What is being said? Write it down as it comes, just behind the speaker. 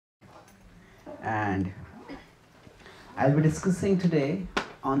and I'll be discussing today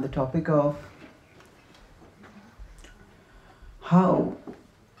on the topic of how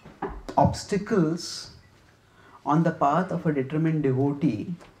obstacles on the path of a determined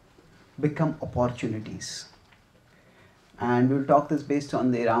devotee become opportunities. And we'll talk this based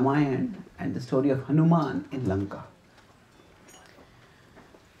on the Ramayana and the story of Hanuman in Lanka.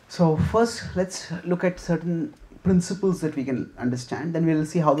 So first, let's look at certain principles that we can understand. Then we'll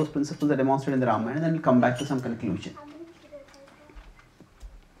see how those principles are demonstrated in the Ramayana, and then we'll come back to some conclusion.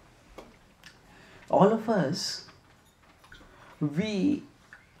 All of us, we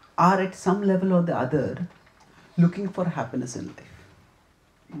are at some level or the other looking for happiness in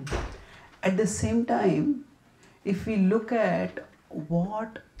life. At the same time, if we look at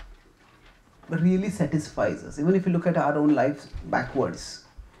what really satisfies us, even if we look at our own lives backwards,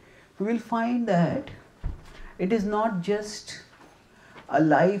 we will find that it is not just a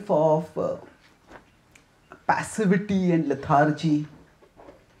life of passivity and lethargy.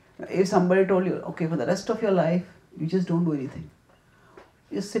 If somebody told you, okay, for the rest of your life, you just don't do anything.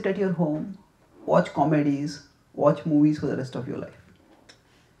 You just sit at your home, watch comedies, watch movies for the rest of your life.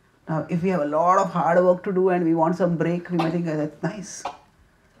 Now, if we have a lot of hard work to do and we want some break, we might think that's nice.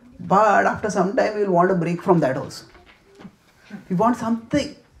 But after some time, we will want a break from that also. We want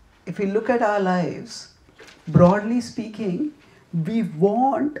something. If we look at our lives, broadly speaking, we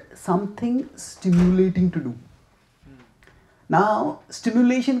want something stimulating to do. Now,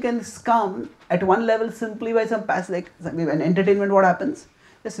 stimulation can come at one level simply by some passive, like in entertainment, what happens?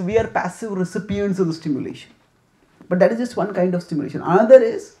 Yes, we are passive recipients of the stimulation. But that is just one kind of stimulation. Another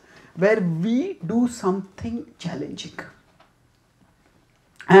is where we do something challenging.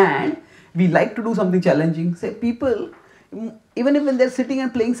 And we like to do something challenging. Say people, even if when they're sitting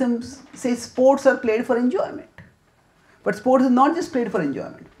and playing some, say sports are played for enjoyment. But sports is not just played for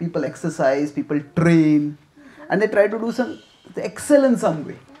enjoyment. People exercise, people train, and they try to do some, they excel in some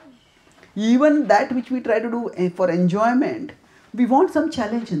way. Even that which we try to do for enjoyment, we want some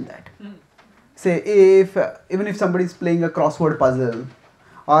challenge in that. Say even if somebody is playing a crossword puzzle,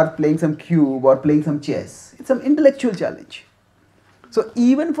 or playing some cube, or playing some chess, it's some intellectual challenge. So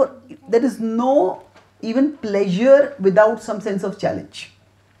even there is no even pleasure without some sense of challenge.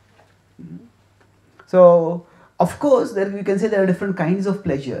 So of course, you can say there are different kinds of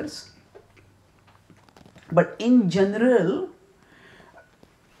pleasures. But in general,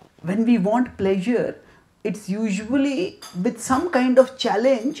 when we want pleasure, it's usually with some kind of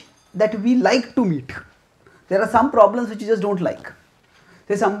challenge that we like to meet. There are some problems which you just don't like.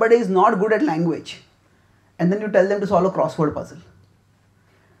 Say somebody is not good at language, and then you tell them to solve a crossword puzzle.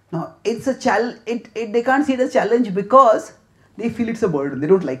 Now, it's a challenge. They can't see it as a challenge because they feel it's a burden. They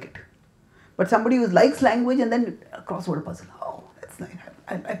don't like it. But somebody who likes language and then a crossword puzzle, oh, that's nice.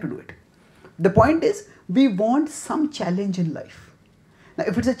 I like to do it. The point is, we want some challenge in life. Now,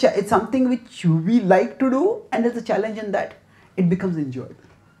 if it's something which we like to do and there's a challenge in that, it becomes enjoyable.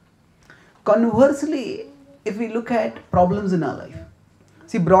 Conversely, if we look at problems in our life,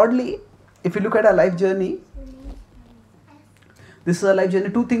 see broadly, if we look at our life journey, this is our life journey,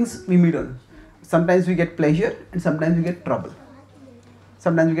 two things we meet on. Sometimes we get pleasure and sometimes we get trouble.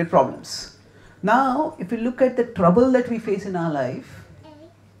 Sometimes we get problems. Now, if we look at the trouble that we face in our life,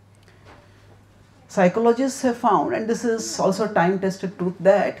 psychologists have found, and this is also time-tested truth,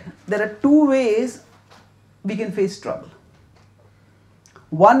 that there are two ways we can face trouble.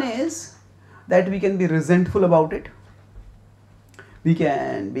 One is that we can be resentful about it. We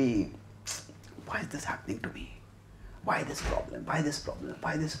can be, why is this happening to me? Why this problem? Why this problem?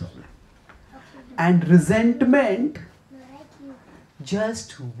 Why this problem? And resentment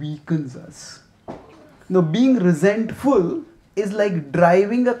just weakens us. Now, being resentful is like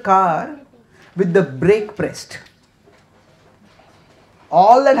driving a car with the brake pressed.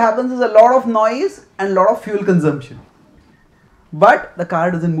 All that happens is a lot of noise and a lot of fuel consumption. But the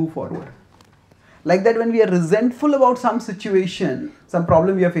car doesn't move forward. Like that, when we are resentful about some situation, some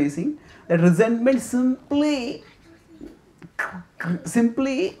problem we are facing, that resentment simply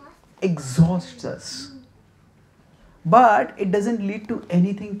exhausts us. But it doesn't lead to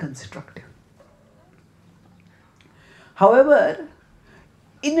anything constructive. However,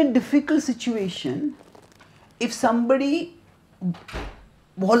 in a difficult situation, if somebody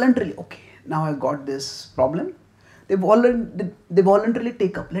voluntarily, okay, now I got this problem, they voluntarily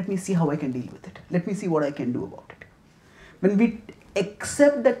take up, let me see how I can deal with it. Let me see what I can do about it. When we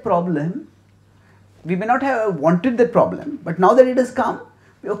accept that problem, we may not have wanted that problem, but now that it has come,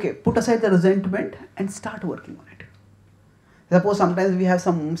 okay, put aside the resentment and start working on it. Suppose sometimes we have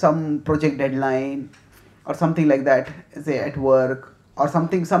some project deadline or something like that, say at work, or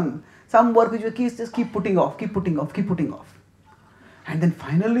something, some Some work which you just keep putting off, keep putting off, keep putting off. And then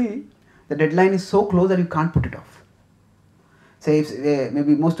finally, the deadline is so close that you can't put it off. Say, if,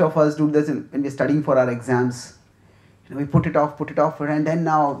 maybe most of us do this when we're studying for our exams. We put it off, and then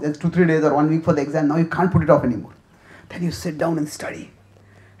now there's 2-3 days or 1 week for the exam. Now you can't put it off anymore. Then you sit down and study.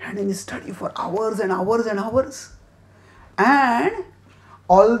 And then you study for hours and hours and hours. And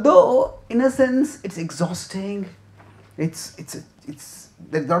although, in a sense, it's exhausting,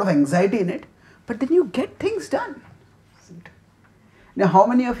 there's a lot of anxiety in it, but then you get things done. Now, how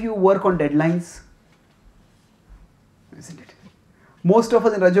many of you work on deadlines? Isn't it? Most of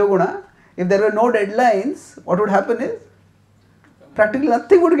us in Rajoguna, if there were no deadlines, what would happen is, practically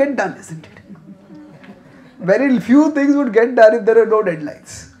nothing would get done, isn't it? Very few things would get done if there were no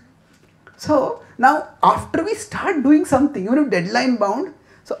deadlines. So, now after we start doing something, even if deadline bound,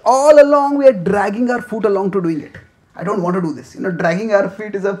 so all along we are dragging our foot along to doing it. I don't want to do this. Dragging our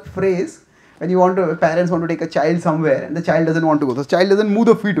feet is a phrase when parents want to take a child somewhere and the child doesn't want to go. So, the child doesn't move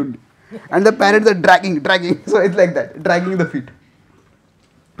the feet only. And the parents are dragging. So, it's like that, dragging the feet.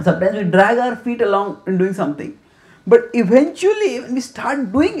 Sometimes we drag our feet along in doing something. But eventually, when we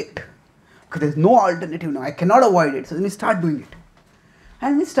start doing it, because there's no alternative now, I cannot avoid it. So, then we start doing it.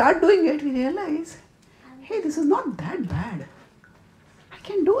 And when we start doing it, we realize, hey, this is not that bad. I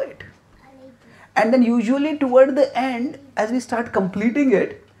can do it. And then usually toward the end, as we start completing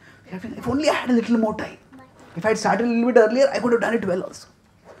it, we have to, if only I had a little more time. If I had started a little bit earlier, I could have done it well also.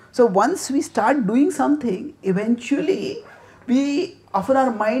 So once we start doing something, eventually, often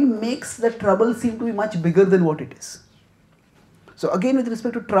our mind makes the trouble seem to be much bigger than what it is. So again, with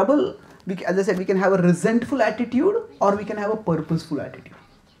respect to trouble, as I said, we can have a resentful attitude or we can have a purposeful attitude.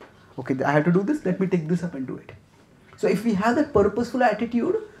 Okay, I have to do this, let me take this up and do it. So if we have that purposeful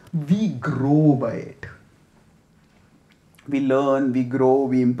attitude, we grow by it. We learn, we grow,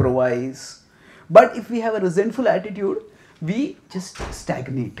 we improvise. But if we have a resentful attitude, we just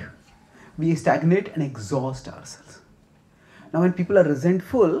stagnate. We stagnate and exhaust ourselves. Now when people are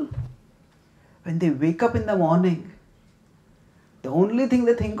resentful, when they wake up in the morning, the only thing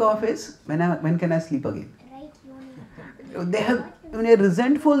they think of is, when can I sleep again? When you're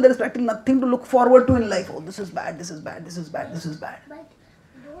resentful, there is practically nothing to look forward to in life. Oh, this is bad, this is bad, this is bad, this is bad.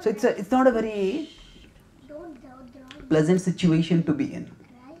 So it's not a very pleasant situation to be in.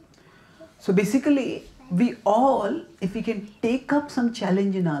 So basically, we all, if we can take up some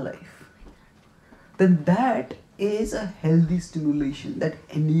challenge in our life, then that is a healthy stimulation that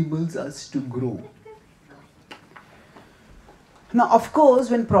enables us to grow. Now, of course,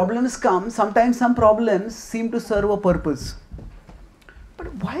 when problems come, sometimes some problems seem to serve a purpose.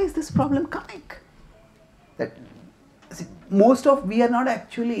 But why is this problem coming? We are not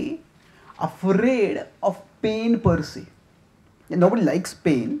actually afraid of pain per se. Nobody likes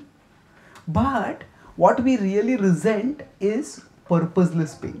pain. But what we really resent is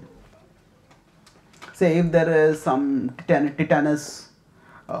purposeless pain. Say if there is some tetanus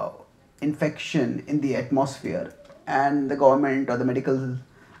infection in the atmosphere and the government or the medical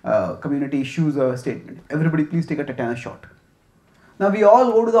community issues a statement, everybody please take a tetanus shot. Now we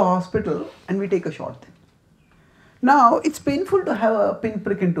all go to the hospital and we take a shot then. Now it's painful to have a pin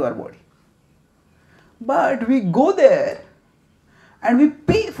prick into our body. But we go there and we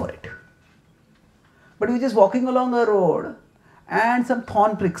pay for it. But we're just walking along a road and some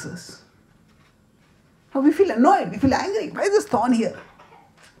thorn pricks us. Now we feel annoyed, we feel angry. Why is this thorn here?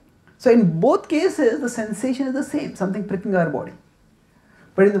 So in both cases, the sensation is the same, something pricking our body.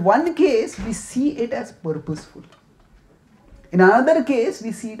 But in the one case, we see it as purposeful. In another case,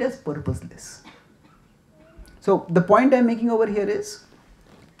 we see it as purposeless. So the point I'm making over here is,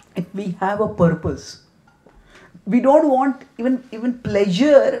 if we have a purpose, we don't want even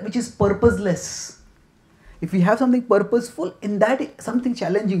pleasure which is purposeless. If we have something purposeful, in that something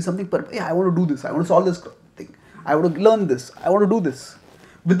challenging, something yeah, I want to do this, I want to solve this thing, I want to learn this, I want to do this.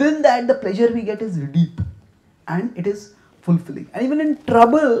 Within that, the pleasure we get is deep and it is fulfilling. And even in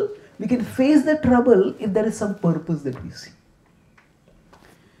trouble, we can face the trouble if there is some purpose that we see.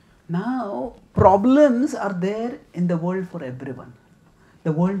 Now, problems are there in the world for everyone.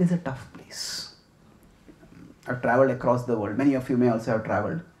 The world is a tough place. I've traveled across the world. Many of you may also have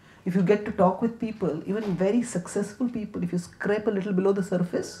traveled. If you get to talk with people, even very successful people, if you scrape a little below the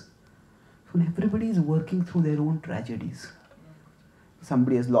surface, everybody is working through their own tragedies.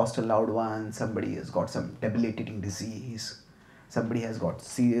 Somebody has lost a loved one, somebody has got some debilitating disease, somebody has got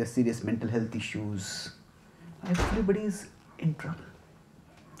serious mental health issues. Everybody is in trouble.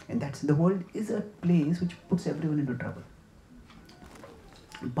 And the world is a place which puts everyone into trouble.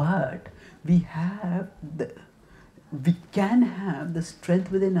 But we have we can have the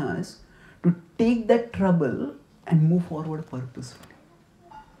strength within us to take that trouble and move forward purposefully.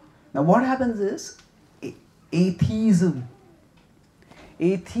 Now what happens is, atheism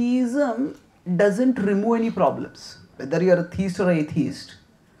doesn't remove any problems. Whether you are a theist or atheist,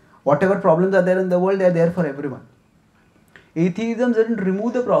 whatever problems are there in the world, they are there for everyone. Atheism doesn't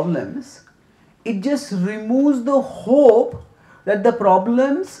remove the problems, it just removes the hope that the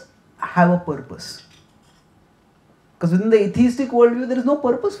problems have a purpose. Because within the atheistic worldview, there is no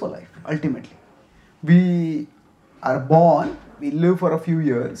purpose for life, ultimately. We are born, we live for a few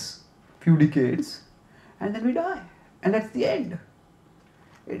years, few decades, and then we die. And that's the end.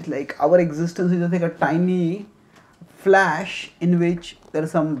 It's like our existence is just like a tiny flash in which there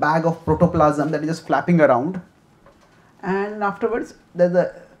is some bag of protoplasm that is just flapping around. And afterwards, there's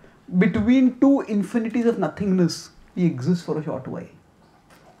a between two infinities of nothingness, we exist for a short while.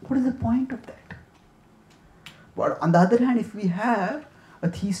 What is the point of that? But on the other hand, if we have a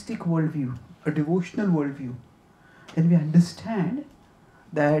theistic worldview, a devotional worldview, then we understand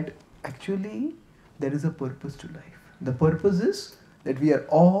that actually there is a purpose to life. The purpose is that we are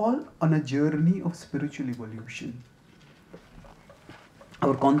all on a journey of spiritual evolution.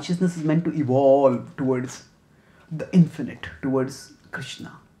 Our consciousness is meant to evolve towards the infinite, towards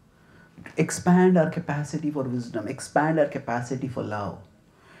Krishna. Expand our capacity for wisdom, expand our capacity for love,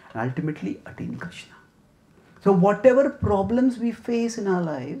 and ultimately attain Krishna. So whatever problems we face in our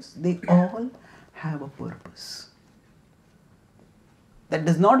lives, they all have a purpose. That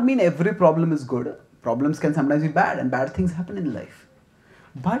does not mean every problem is good. Problems can sometimes be bad, and bad things happen in life.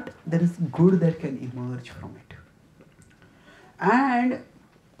 But there is good that can emerge from it. And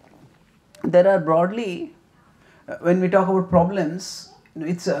there are broadly, when we talk about problems,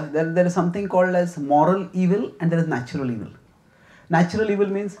 it's there is something called as moral evil and there is natural evil. Natural evil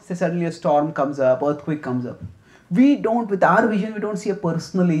means, say suddenly a storm comes up, earthquake comes up. We don't, with our vision, we don't see a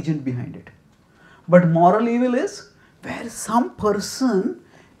personal agent behind it. But moral evil is where some person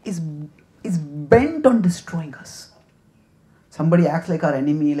is bent on destroying us. Somebody acts like our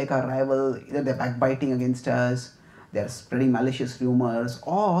enemy, like our rival, either they're backbiting against us, they're spreading malicious rumors,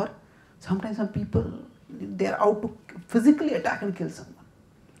 or sometimes some people, they're out to physically attack and kill someone.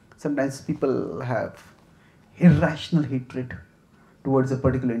 Sometimes people have irrational hatred towards a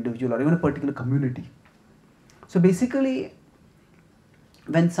particular individual or even a particular community. So basically,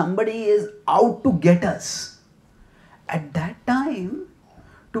 when somebody is out to get us, at that time,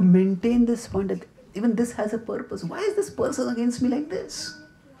 to maintain this point that even this has a purpose. Why is this person against me like this?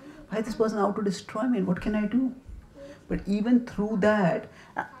 Why is this person out to destroy me? And what can I do? But even through that,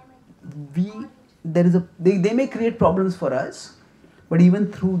 they may create problems for us, but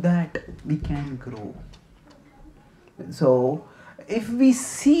even through that, we can grow. So, if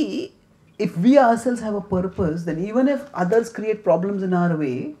we ourselves have a purpose, then even if others create problems in our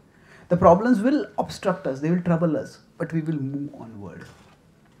way, the problems will obstruct us, they will trouble us, but we will move onward.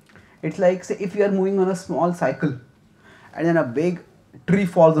 It's like, say, if you are moving on a small cycle and then a big tree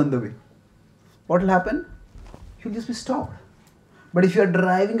falls on the way, what will happen? You'll just be stopped. But if you are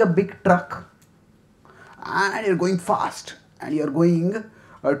driving a big truck and you're going fast and you're going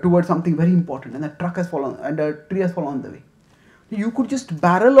towards something very important and the truck has fallen and the tree has fallen on the way, you could just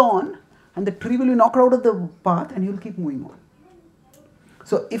barrel on and the tree will be knocked out of the path and you'll keep moving on.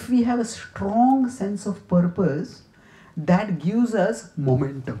 So if we have a strong sense of purpose, that gives us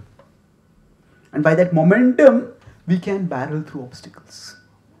momentum. And by that momentum, we can barrel through obstacles.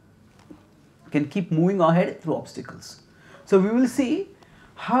 We can keep moving ahead through obstacles. So we will see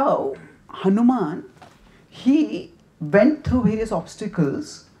how Hanuman, he went through various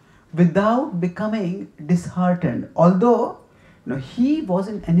obstacles without becoming disheartened. Although he was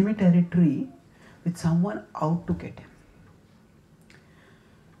in enemy territory with someone out to get him.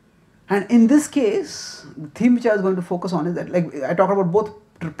 And in this case, the theme which I was going to focus on is that, like I talked about both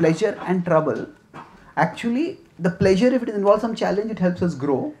pleasure and trouble. Actually, the pleasure, if it involves some challenge, it helps us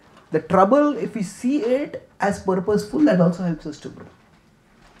grow. The trouble, if we see it as purposeful, that also helps us to grow.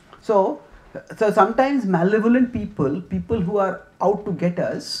 So sometimes malevolent people who are out to get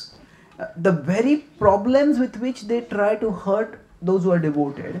us, the very problems with which they try to hurt those who are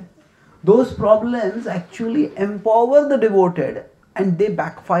devoted, those problems actually empower the devoted and they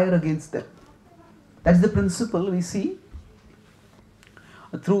backfire against them. That's the principle we see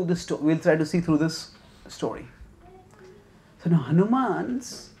through this story. We'll try to see through this story. So now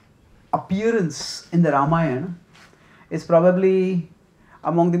Hanuman's appearance in the Ramayana is probably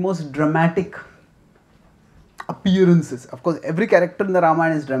among the most dramatic appearances. Of course, every character in the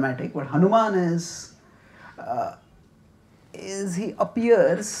Ramayana is dramatic, but Hanuman he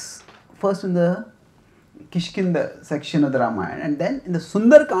appears first in the Kishkinda section of the Ramayana, and then in the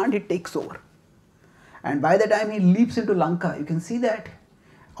Sundarkand it takes over. And by the time he leaps into Lanka, you can see that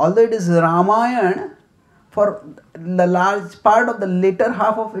although it is Ramayana, for the large part of the later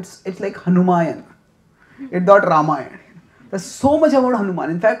half of it's like Hanuman. It's not Ramayana. There's so much about Hanuman.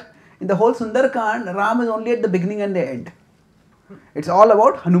 In fact, in the whole Sundarkand, Ram is only at the beginning and the end. It's all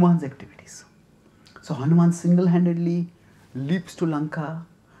about Hanuman's activities. So Hanuman single-handedly leaps to Lanka,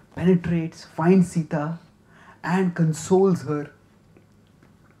 penetrates, finds Sita, and consoles her.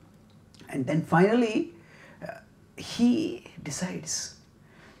 And then finally, he decides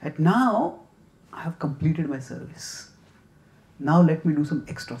that now I have completed my service. Now let me do some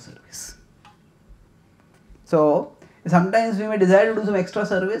extra service. So sometimes we may desire to do some extra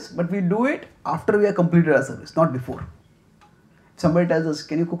service, but we do it after we have completed our service, not before. If somebody tells us,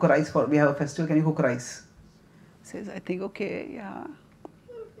 can you cook rice we have a festival, can you cook rice? Says, I think, okay, yeah,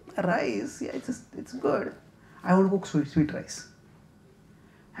 rice, yeah, it's good. I want to cook sweet rice.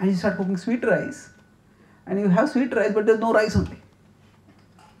 And you start cooking sweet rice, and you have sweet rice, but there's no rice only.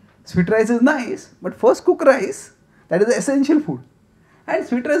 Sweet rice is nice, but first cook rice, that is the essential food. And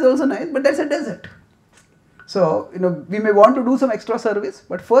sweet rice is also nice, but that's a dessert. So, we may want to do some extra service,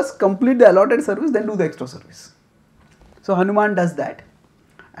 but first complete the allotted service, then do the extra service. So Hanuman does that,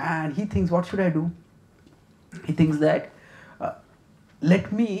 and he thinks, what should I do? He thinks that,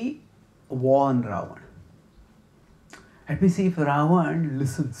 let me warn Ravan. Let me see if Ravan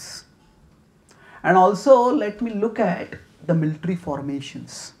listens. And also, let me look at the military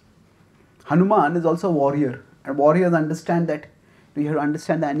formations. Hanuman is also a warrior, and warriors understand that you have to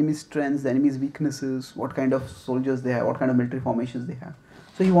understand the enemy's strengths, the enemy's weaknesses, what kind of soldiers they have, what kind of military formations they have.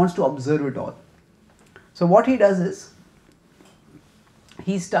 So he wants to observe it all. So what he does is,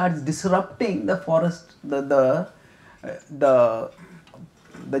 he starts disrupting the forest, the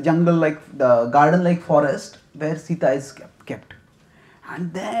jungle-like, the garden-like forest where Sita is kept.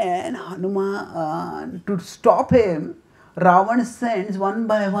 And then Hanuman, to stop him, Ravan sends one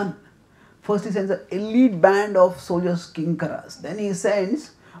by one. First he sends an elite band of soldiers, Kinkaras. Then he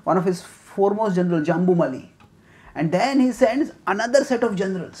sends one of his foremost general, Jambumali. And then he sends another set of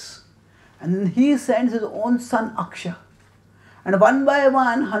generals. And then he sends his own son, Aksha. And one by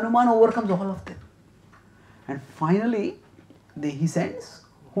one, Hanuman overcomes all of them. And finally, he sends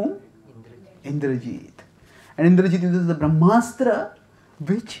whom? Indrajit. And Indrajit uses the Brahmastra,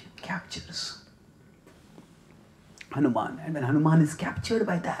 which captures Hanuman. And when Hanuman is captured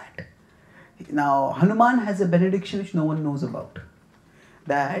by that, now Hanuman has a benediction which no one knows about.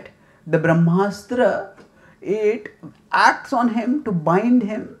 That the Brahmastra, it acts on him to bind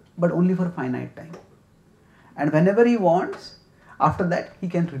him, but only for a finite time. And whenever he wants, after that, he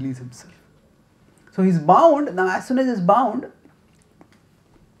can release himself. So he's bound. Now as soon as he's bound,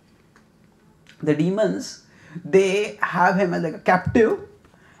 the demons, they have him as like a captive,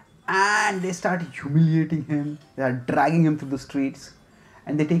 and they start humiliating him. They are dragging him through the streets,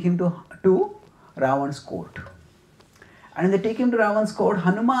 and they take him to Ravan's court. And when they take him to Ravan's court,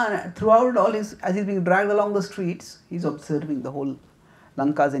 Hanuman, throughout all as he's being dragged along the streets, he's observing the whole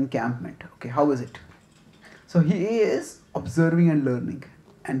Lanka's encampment. Okay, how is it? So he is observing and learning.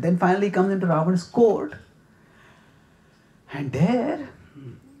 And then finally he comes into Ravan's court, and there,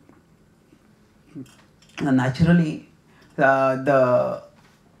 naturally, the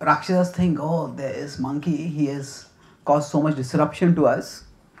Rakshasas think, oh, there is monkey, he has caused so much disruption to us,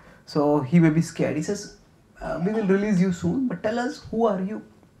 so he may be scared. He says, we will release you soon, but tell us, who are you?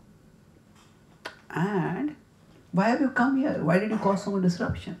 And why have you come here? Why did you cause so much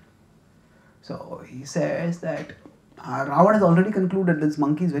disruption? So he says that Ravan has already concluded this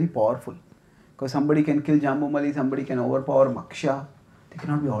monkey is very powerful, because somebody can kill Jambumali, somebody can overpower Maksha. They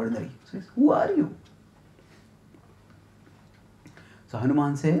cannot be ordinary. So he says, who are you? So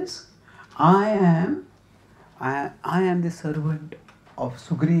Hanuman says, I am the servant of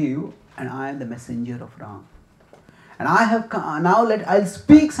Sugriv, and I am the messenger of Ram. And I have come, now I'll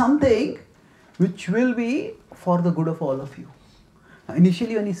speak something which will be for the good of all of you. Now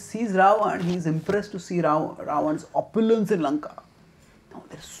initially when he sees Ravan, he is impressed to see Ravan's opulence in Lanka. Now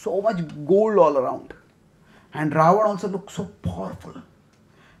there is so much gold all around. And Ravan also looks so powerful.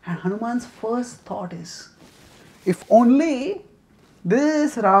 And Hanuman's first thought is, if only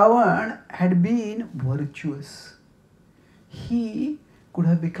this Ravan had been virtuous, he could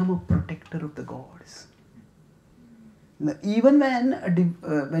have become a protector of the gods. Even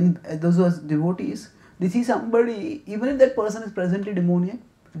when those who are devotees, they see somebody, even if that person is presently demoniac,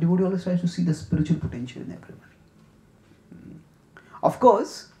 the devotee always tries to see the spiritual potential in everyone. Of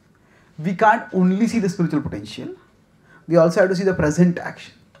course, we can't only see the spiritual potential, we also have to see the present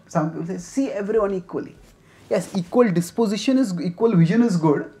action. Some people say, see everyone equally. Yes, equal disposition is, equal vision is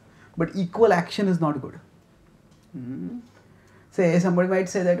good, but equal action is not good. Say, somebody might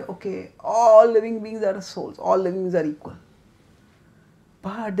say that, okay, all living beings are souls, all living beings are equal.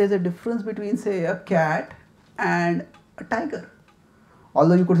 But there's a difference between, say, a cat and a tiger.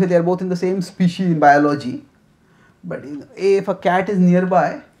 Although you could say they are both in the same species in biology, but if a cat is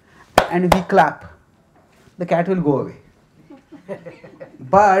nearby and we clap, the cat will go away.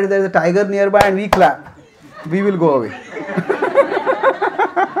 But if there is a tiger nearby and we clap, we will go away.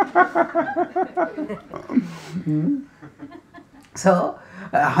 So,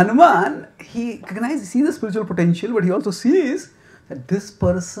 Hanuman, he recognizes, sees the spiritual potential, but he also sees that this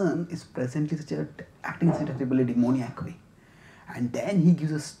person is presently acting in such a terrible demoniac way. And then he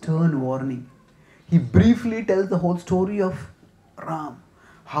gives a stern warning. He briefly tells the whole story of Ram,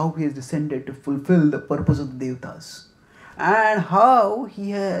 how he has descended to fulfill the purpose of the Devatas, and how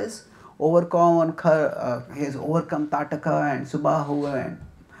he has overcome Tataka and Subahu, and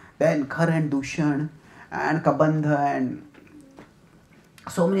then Khar and Dushan and Kabandha and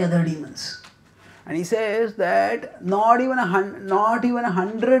so many other demons. And he says that not even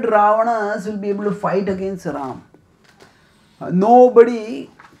 100 Ravanas will be able to fight against Ram.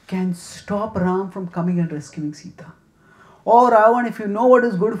 Nobody can stop Ram from coming and rescuing Sita. Oh Ravan, if you know what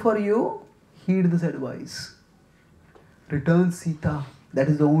is good for you, heed this advice. Return Sita. That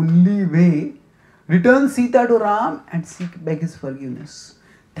is the only way. Return Sita to Ram and beg his forgiveness.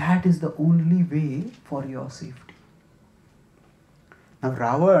 That is the only way for your safety. Now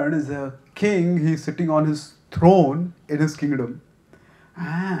Ravan is a king. He is sitting on his throne in his kingdom.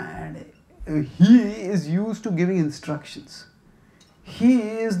 And he is used to giving instructions. He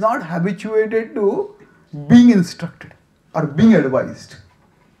is not habituated to being instructed or being advised.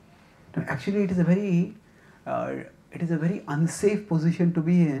 Now, actually, it is a very unsafe position to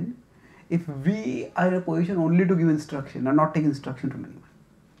be in if we are in a position only to give instruction and not take instruction from anyone.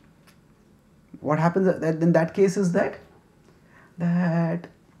 What happens in that case is that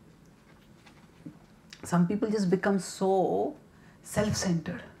some people just become so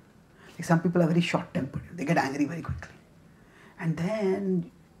self-centered. Like some people are very short-tempered. They get angry very quickly. And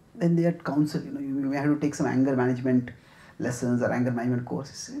then they are counseled. You may have to take some anger management lessons or anger management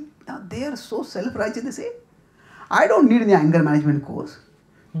courses. Now they are so self-righteous. They say, I don't need any anger management course.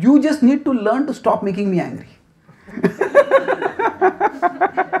 You just need to learn to stop making me angry.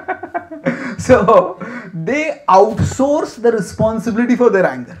 So they outsource the responsibility for their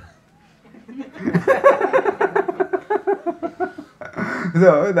anger.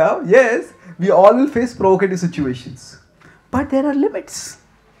 So now, yes, we all will face provocative situations, but there are limits.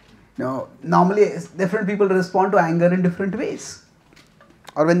 Now, normally, different people respond to anger in different ways.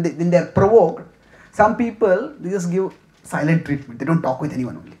 Or when they are provoked, some people, they just give silent treatment. They don't talk with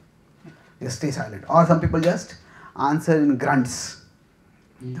anyone only. They just stay silent. Or some people just answer in grunts.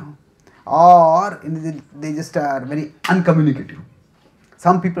 Or they just are very uncommunicative.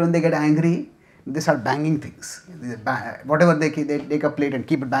 Some people, when they get angry, they start banging things. Whatever they take a plate and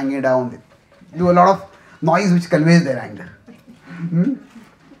keep it banging it down. They do a lot of noise which conveys their anger.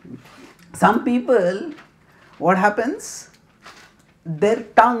 Some people, what happens? Their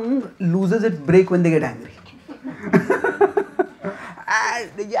tongue loses its break when they get angry.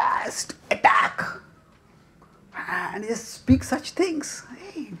 And they just attack. And they just speak such things.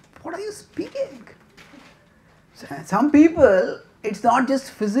 Hey, what are you speaking? Some people, it's not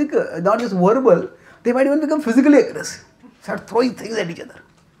just physical, not just verbal, they might even become physically aggressive. Start throwing things at each other.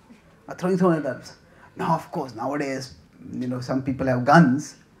 Or throwing at others. Now, of course, nowadays, some people have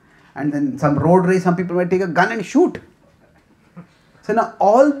guns. And then some road race, some people might take a gun and shoot. So now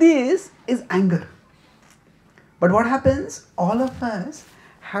all this is anger. But what happens? All of us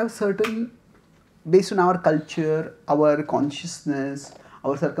have certain, based on our culture, our consciousness,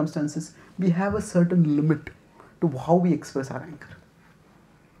 our circumstances, we have a certain limit to how we express our anger.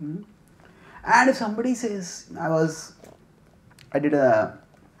 And if somebody says, I did a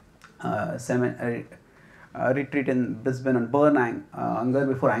retreat in Brisbane on burn anger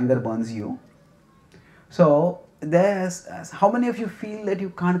before anger burns you. So there's, how many of you feel that you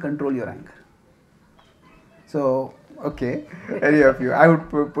can't control your anger? So, okay, any of you, I would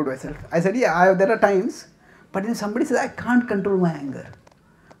put myself, I said, yeah, there are times, but then somebody says, I can't control my anger.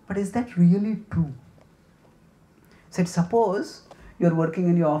 But is that really true? Said, suppose you're working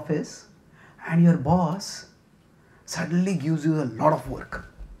in your office and your boss suddenly gives you a lot of work.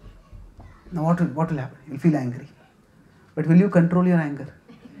 Now what will happen? You'll feel angry. But will you control your anger?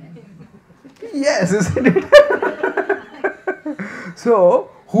 Yes, isn't it? So,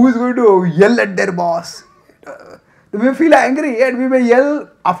 who is going to yell at their boss? They may feel angry and we may yell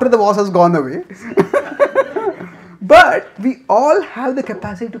after the boss has gone away. But we all have the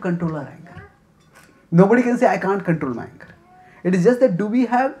capacity to control our anger. Nobody can say, I can't control my anger. It is just that do we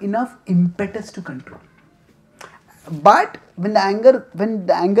have enough impetus to control? But when the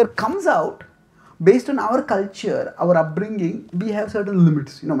anger comes out, based on our culture, our upbringing, we have certain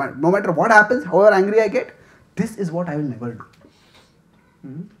limits. No matter what happens, however angry I get, this is what I will never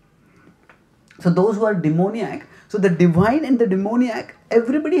do. So those who are demoniac, so the divine and the demoniac,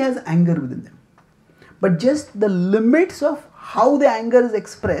 everybody has anger within them. But just the limits of how the anger is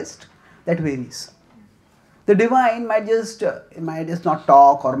expressed, that varies. The divine might just not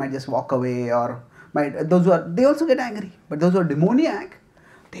talk, or might just walk away, or they also get angry. But those who are demoniac,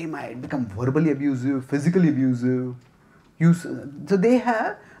 they might become verbally abusive, physically abusive. So they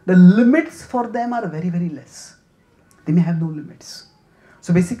have, the limits for them are very, very less. They may have no limits.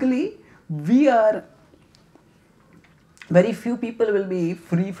 So basically, very few people will be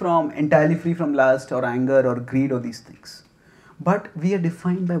entirely free from lust or anger or greed or these things. But we are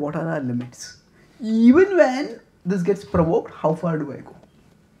defined by what are our limits. Even when this gets provoked, how far do I go?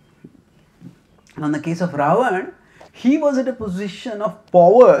 And in the case of Ravan, he was at a position of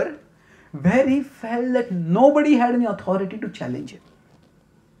power where he felt that nobody had any authority to challenge him.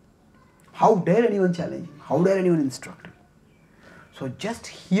 How dare anyone challenge him? How dare anyone instruct him? So just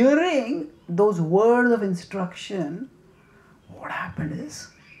hearing those words of instruction, what happened is,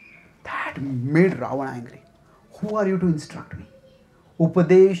 that made Ravan angry. Who are you to instruct me?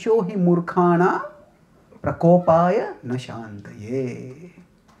 Upadesho hi murkhana prakopaya na shantaye.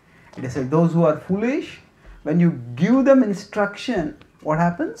 It is said, those who are foolish, when you give them instruction, what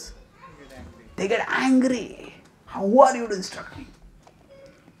happens? They get angry. How are you to instruct me?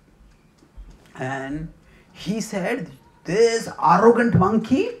 And he said, this arrogant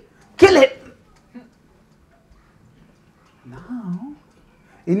monkey, kill it. Now,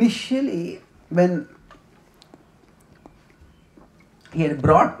 initially, when he had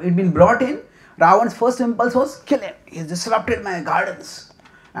been brought in, Ravan's first impulse was, kill him. He has disrupted my gardens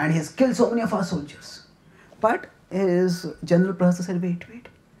and he has killed so many of our soldiers. But his general professor said, wait,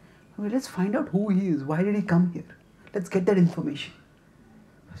 let's find out who he is. Why did he come here? Let's get that information.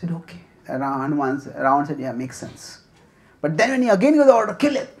 I said, okay. And Ravan said, yeah, makes sense. But then when he again got the order,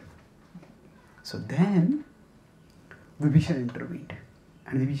 kill him. So then Vibhishan intervened.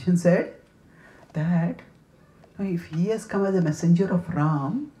 And Vibhishan said that if he has come as a messenger of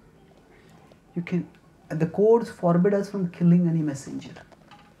Ram, the codes forbid us from killing any messenger.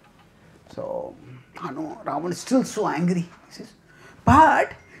 So Ravan is still so angry. He says,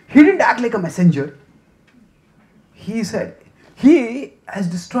 but he didn't act like a messenger. He said, he has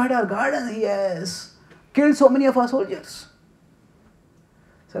destroyed our garden, he has killed so many of our soldiers.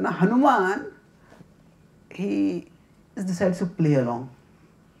 So now Hanuman, he decides to play along.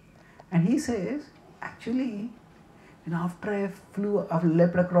 And he says, actually, after I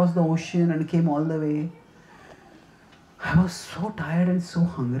leapt across the ocean and came all the way, I was so tired and so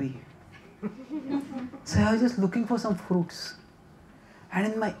hungry. So I was just looking for some fruits.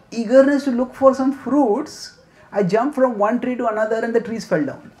 And in my eagerness to look for some fruits, I jumped from one tree to another and the trees fell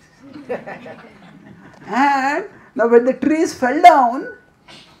down. And now when the trees fell down,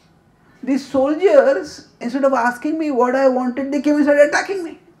 these soldiers, instead of asking me what I wanted, they came and started attacking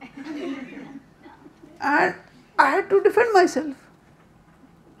me. And I had to defend myself.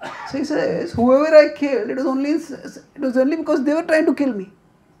 So he says, whoever I killed, it was only because they were trying to kill me.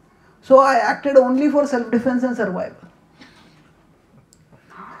 So I acted only for self-defense and survival.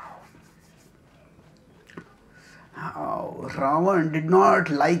 Now, Ravan did not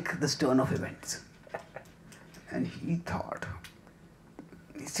like this turn of events. And he thought,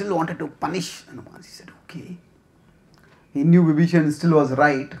 he still wanted to punish Hanuman. He said, okay. He knew Vibhishan still was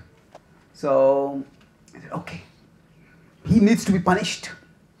right. So, he said, okay. He needs to be punished.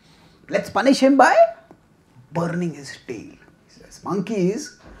 Let's punish him by burning his tail. He says,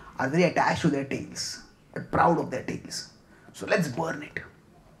 monkeys are very attached to their tails. They're proud of their tails. So let's burn it.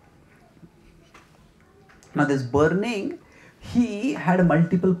 Now this burning, he had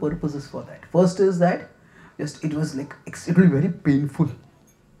multiple purposes for that. First is that it will be very painful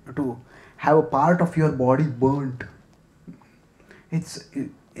to have a part of your body burnt. If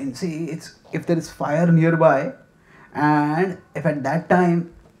there is fire nearby, and if at that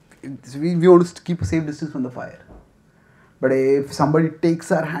time we want to keep a safe distance from the fire. But if somebody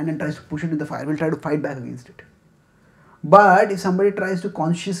takes our hand and tries to push it in the fire, we'll try to fight back against it. But if somebody tries to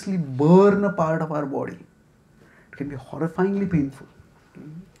consciously burn a part of our body, it can be horrifyingly painful.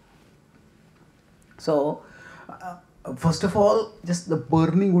 So, first of all, just the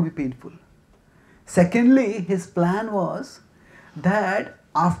burning would be painful. Secondly, his plan was that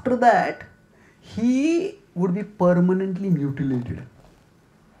after that, he would be permanently mutilated.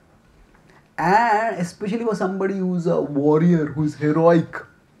 And especially for somebody who's a warrior, who's heroic,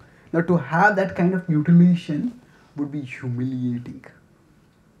 now to have that kind of mutilation would be humiliating.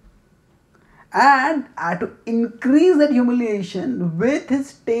 And to increase that humiliation with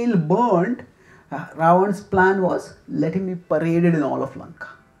his tail burnt, Ravan's plan was, let him be paraded in all of Lanka,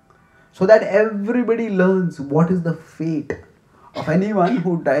 so that everybody learns what is the fate of anyone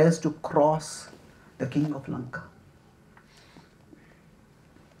who dares to cross the king of Lanka.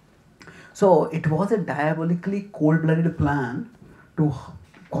 So it was a diabolically cold-blooded plan to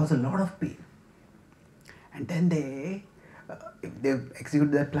cause a lot of pain. And then they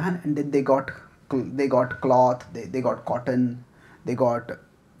executed their plan, and then they got cloth, they got cotton, they got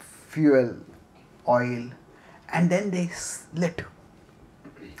fuel, oil, and then they slit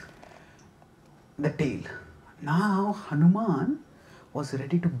the tail. Now Hanuman was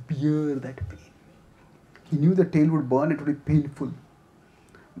ready to bear that pain. He knew the tail would burn, it would be painful.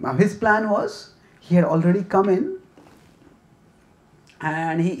 Now his plan was, he had already come in,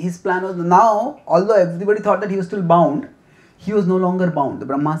 and his plan was, now, although everybody thought that he was still bound, he was no longer bound. The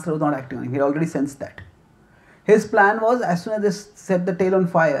Brahmastra was not acting on him. He had already sensed that. His plan was, as soon as they set the tail on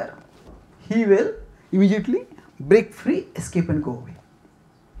fire, he will immediately break free, escape and go away.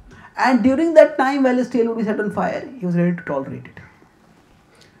 And during that time, while his tail would be set on fire, he was ready to tolerate it.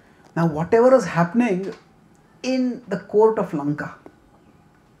 Now whatever was happening in the court of Lanka,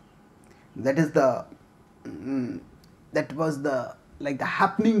 that was the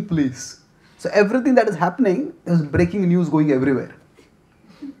happening place. So everything that is happening, there was breaking news going everywhere.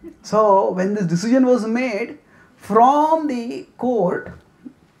 So when this decision was made from the court,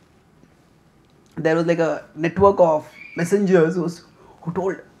 there was like a network of messengers who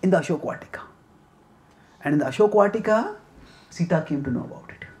told in the Ashoka Vatika. And in the Ashoka Vatika, Sita came to know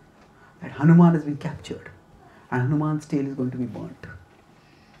about it, that Hanuman has been captured and Hanuman's tail is going to be burnt.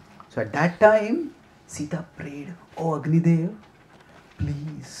 So at that time, Sita prayed, "Oh Agnidev,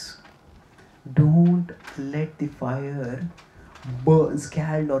 please don't let the fire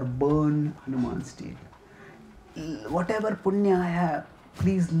scald or burn Hanuman's tail. Whatever punya I have,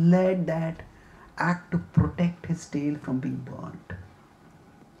 please let that act to protect his tail from being burnt."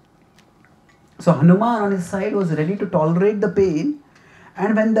 So Hanuman on his side was ready to tolerate the pain,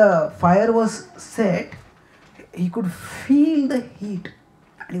 and when the fire was set, he could feel the heat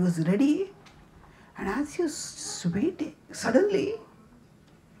and he was ready, and as he was waiting, suddenly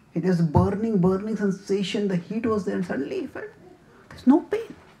it was burning sensation, the heat was there, and suddenly he felt there's no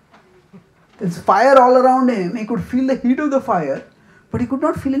pain. There's fire all around him, he could feel the heat of the fire, but he could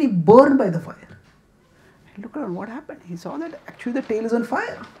not feel any burn by the fire. He looked around, what happened? He saw that actually the tail is on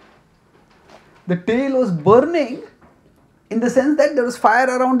fire. The tail was burning in the sense that there was fire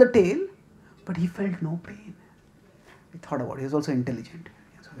around the tail, but he felt no pain. He thought about it, he was also intelligent.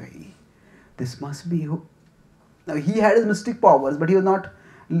 He was okay, this must be who. Now he had his mystic powers, but he had not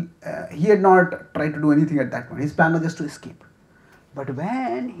tried to do anything at that point. His plan was just to escape. But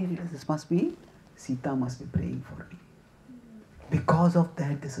when he realized this must be, Sita must be praying for me. Because of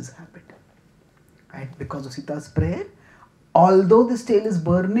that this has happened. Right? Because of Sita's prayer, although this tail is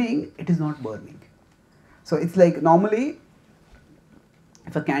burning, it is not burning. So it's like normally,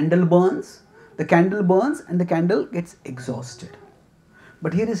 if a candle burns, the candle burns and the candle gets exhausted.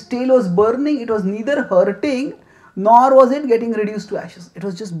 But here his tail was burning, it was neither hurting nor was it getting reduced to ashes. It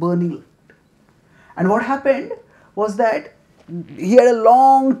was just burning. And what happened was that he had a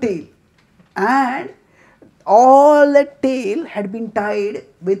long tail, and all that tail had been tied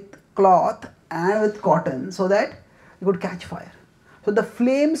with cloth and with cotton so that it could catch fire. So the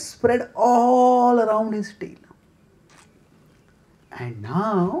flames spread all around his tail. And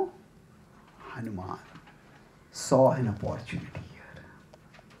now Hanuman saw an opportunity here.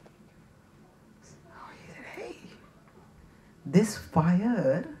 He said, hey, this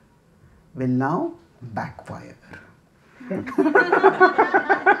fire will now backfire.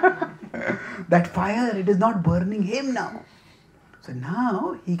 That fire, it is not burning him now. So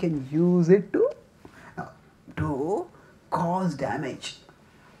now he can use it to cause damage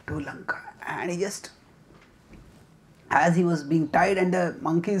to Lanka. And he just, as he was being tied and the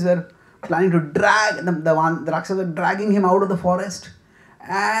monkeys were planning to drag, the Rakshas were dragging him out of the forest.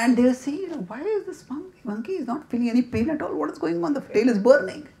 And they were saying, why is this monkey is not feeling any pain at all? What is going on? The tail is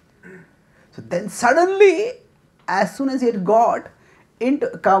burning. So then suddenly, as soon as he had got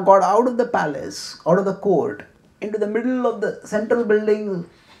out of the palace, out of the court, into the middle of the central building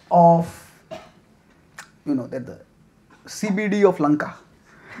of, the CBD of Lanka.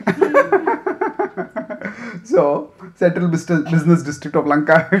 So, Central Business District of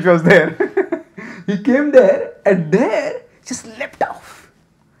Lanka, which was there. He came there and there just leapt off.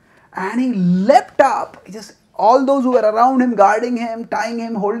 And he leapt up, all those who were around him, guarding him, tying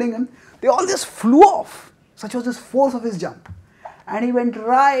him, holding him, they all just flew off. Such was the force of his jump. And he went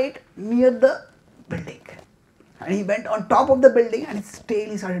right near the building. And he went on top of the building and his tail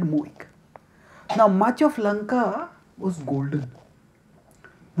he started moving. Now much of Lanka was golden.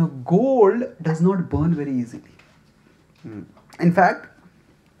 Now gold does not burn very easily. In fact,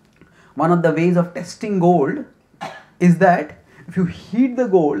 one of the ways of testing gold is that if you heat the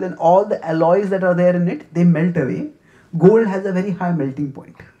gold and all the alloys that are there in it, they melt away. Gold has a very high melting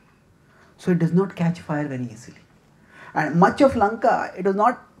point. So it does not catch fire very easily. And much of Lanka, it was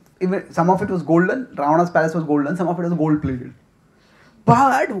not, even some of it was golden, Ravana's palace was golden, some of it was gold plated.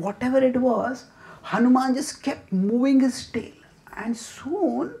 But whatever it was, Hanuman just kept moving his tail and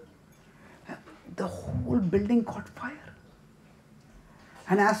soon the whole building caught fire.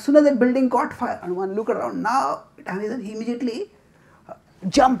 And as soon as that building caught fire, Hanuman looked around, now he immediately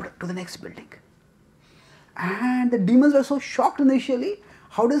jumped to the next building. And the demons were so shocked initially,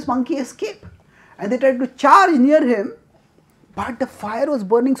 how does monkey escape? And they tried to charge near him, but the fire was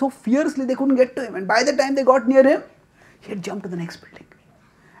burning so fiercely they couldn't get to him. And by the time they got near him, he had jumped to the next building.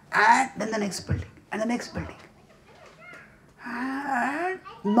 And then the next building, and the next building. And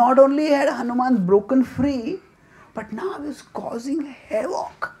not only had Hanuman broken free, but now he was causing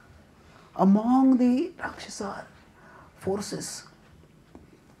havoc among the Rakshasa forces.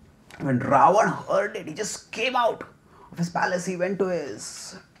 When Ravan heard it, he just came out of his palace. He went to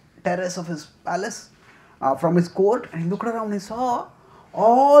his terrace of his palace, from his court, and he looked around. He saw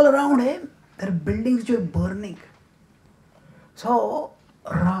all around him there are buildings which were burning. So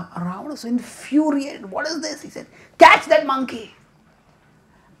Ravana was infuriated. What is this? He said, catch that monkey.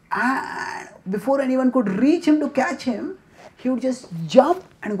 And before anyone could reach him to catch him, he would just jump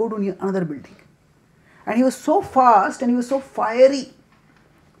and go to another building. And he was so fast and he was so fiery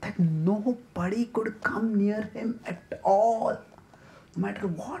that nobody could come near him at all, no matter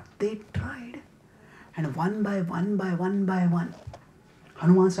what they tried. And one by one,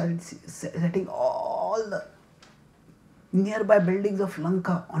 Hanuman started setting all the nearby buildings of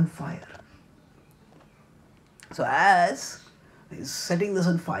Lanka on fire. So as he's setting this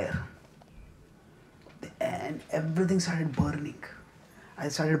on fire, and everything started burning. As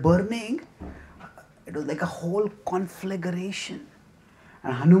it started burning, it was like a whole conflagration.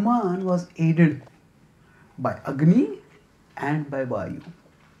 And Hanuman was aided by Agni and by Vayu.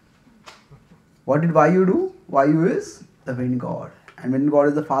 What did Vayu do? Vayu is the wind god. And wind god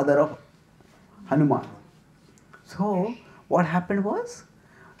is the father of Hanuman. So what happened was,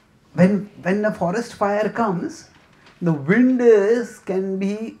 when a forest fire comes, the wind can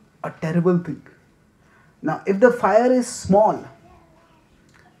be a terrible thing. Now if the fire is small,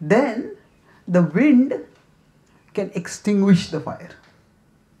 then the wind can extinguish the fire.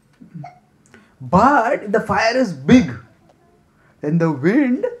 But if the fire is big, then the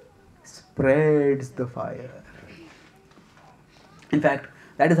wind spreads the fire. In fact,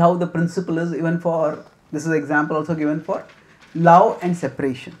 that is how the principle is even for, this is an example also given for love and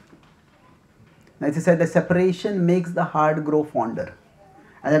separation. Now as I said, the separation makes the heart grow fonder.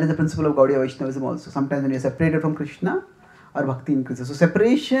 And that is the principle of Gaudiya Vaishnavism also. Sometimes when you are separated from Krishna, our bhakti increases. So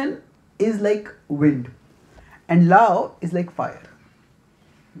separation is like wind and love is like fire.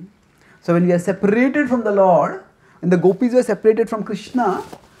 So when we are separated from the Lord, when the gopis were separated from Krishna,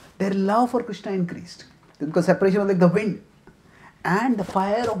 their love for Krishna increased. Because separation was like the wind. And the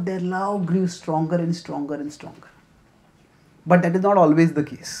fire of their love grew stronger and stronger and stronger. But that is not always the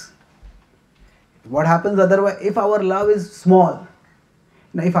case. What happens otherwise, if our love is small,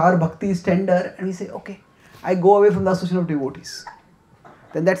 if our bhakti is tender and we say, okay, I go away from the association of devotees,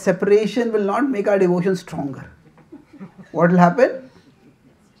 then that separation will not make our devotion stronger. What will happen?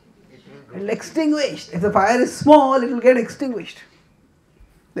 It will extinguish. If the fire is small, it will get extinguished.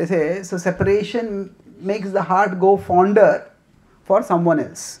 They say, so separation makes the heart go fonder for someone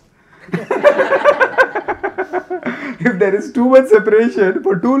else. If there is too much separation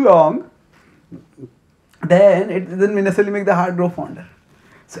for too long, then it doesn't necessarily make the heart grow fonder.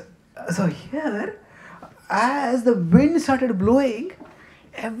 So here, as the wind started blowing,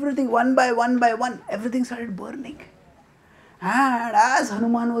 everything one by one, everything started burning. And as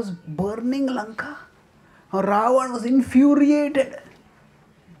Hanuman was burning Lanka, Ravan was infuriated.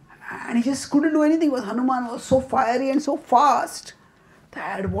 And he just couldn't do anything because Hanuman was so fiery and so fast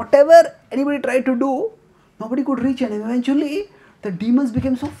that whatever anybody tried to do, nobody could reach him. And eventually, the demons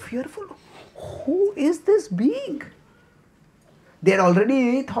became so fearful. Who is this being? They had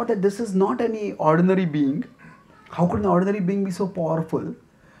already thought that this is not any ordinary being. How could an ordinary being be so powerful?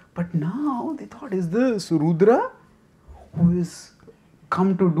 But now they thought, is this Rudra who is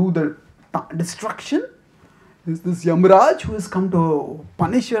come to do the destruction? Is this Yamraj who has come to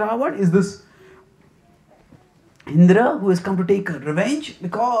punish Ravan? Is this Indra who has come to take revenge?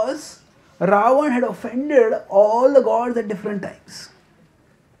 Because Ravan had offended all the gods at different times.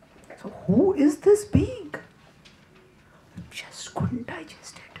 So who is this being? Just couldn't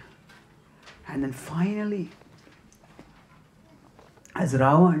digest it. And then finally, as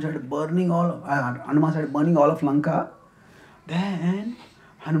Ravan started burning Hanuman started burning all of Lanka, then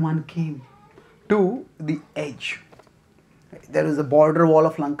Hanuman came to the edge. There was a border wall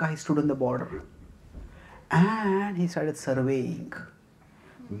of Lanka, he stood on the border. And he started surveying.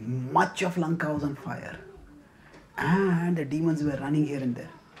 Much of Lanka was on fire. And the demons were running here and there.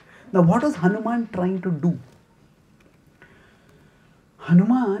 Now what was Hanuman trying to do?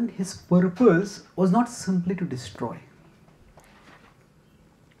 Hanuman, his purpose was not simply to destroy.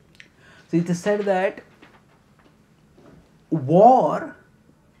 So it is said that war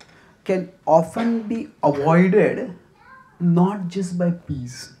can often be avoided not just by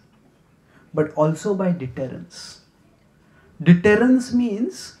peace, but also by deterrence. Deterrence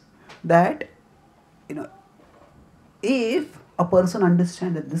means that, if a person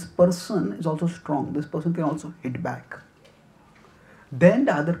understands that this person is also strong, this person can also hit back, then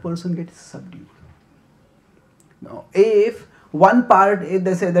the other person gets subdued. Now, if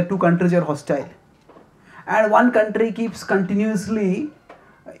they say that two countries are hostile, and one country keeps continuously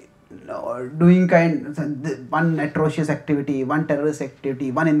doing one atrocious activity, one terrorist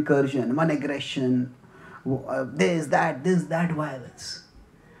activity, one incursion, one aggression, this, that violence.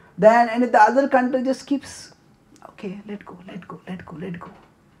 Then, and if the other country just keeps, okay, let go.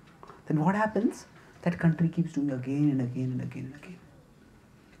 Then what happens? That country keeps doing again and again and again and again.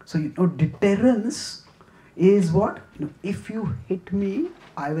 So, deterrence is what? If you hit me,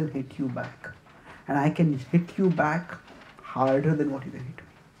 I will hit you back. And I can hit you back harder than what you can hit me.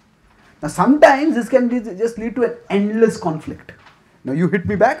 Now sometimes this can just lead to an endless conflict. Now you hit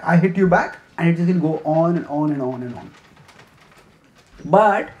me back, I hit you back, and it just can go on and on and on and on.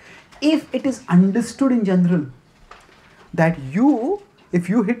 But if it is understood in general that if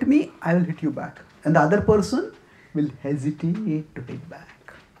you hit me, I will hit you back, and the other person will hesitate to hit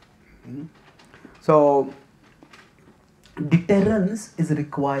back. So deterrence is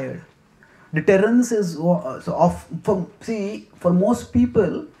required. Deterrence is for most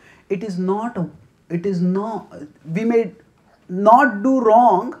people, we may not do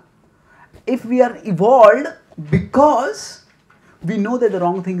wrong if we are evolved, because we know that the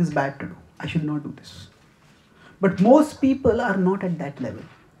wrong thing is bad to do. I should not do this. But most people are not at that level.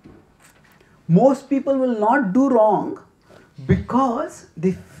 Most people will not do wrong because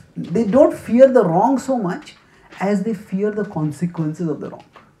they don't fear the wrong so much as they fear the consequences of the wrong.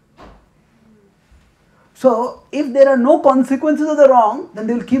 So, if there are no consequences of the wrong, then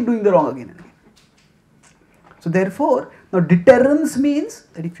they will keep doing the wrong again and again. So, therefore, now deterrence means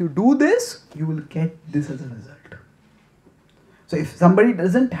that if you do this, you will get this as a result. So, if somebody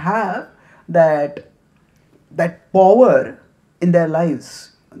doesn't have that power in their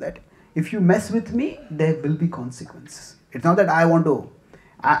lives, that if you mess with me, there will be consequences. It's not that I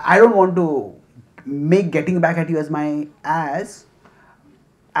don't want to make getting back at you as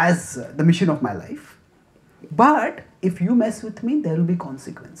the mission of my life. But if you mess with me, there will be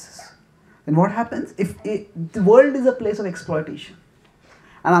consequences. Then what happens? If the world is a place of exploitation,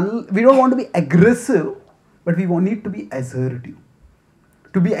 and we don't want to be aggressive, but we need to be assertive.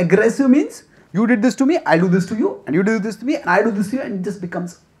 To be aggressive means you did this to me, I do this to you, and you do this to me, and I do this to you, and it just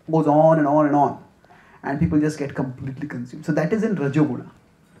goes on and on and on. And people just get completely consumed. So that is in Rajoguna.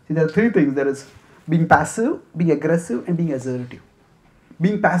 See, there are three things. There is being passive, being aggressive, and being assertive.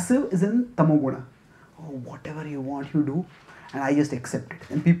 Being passive is in Tamoguna. Oh, whatever you want, you do, and I just accept it.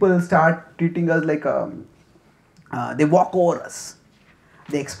 And people start treating us like they walk over us,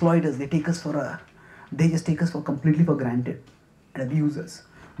 they exploit us, they just take us completely for granted and abuse us.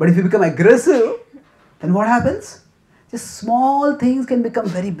 But if you become aggressive, then what happens? Just small things can become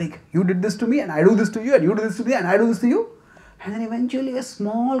very big. You did this to me, and I do this to you, and you do this to me, and I do this to you, and then eventually a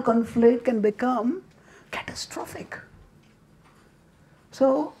small conflict can become catastrophic.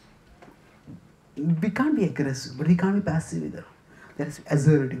 So we can't be aggressive, but we can't be passive either. There is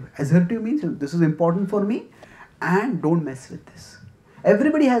assertive. Assertive means this is important for me and don't mess with this.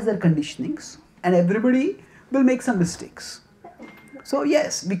 Everybody has their conditionings and everybody will make some mistakes. So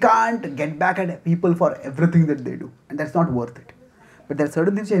yes, we can't get back at people for everything that they do, and that's not worth it. But there are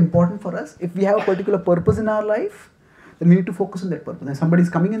certain things which are important for us. If we have a particular purpose in our life, then we need to focus on that purpose. If somebody is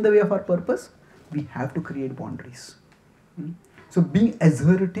coming in the way of our purpose, we have to create boundaries. So being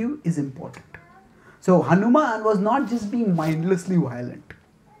assertive is important. So Hanuman was not just being mindlessly violent.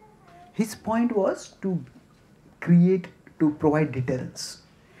 His point was to provide deterrence.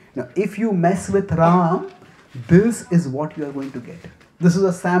 Now, if you mess with Ram, this is what you are going to get. This is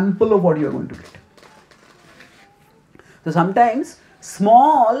a sample of what you are going to get. So sometimes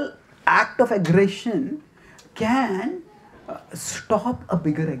small act of aggression can stop a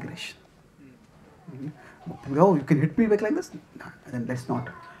bigger aggression. Oh, you can hit me back like this? No, then let's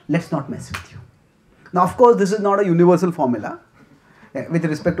not mess with you. Now, of course, this is not a universal formula. With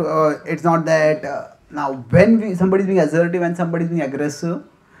respect to, it's not that now when somebody is being assertive and somebody is being aggressive,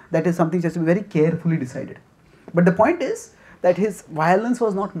 that is something just to be very carefully decided. But the point is that his violence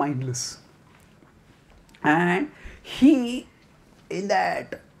was not mindless. And he, in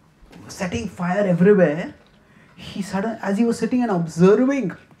that setting fire everywhere, as he was sitting and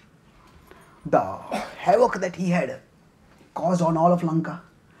observing the havoc that he had caused on all of Lanka,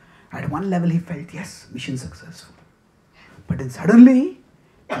 at one level he felt, yes, mission successful. But then suddenly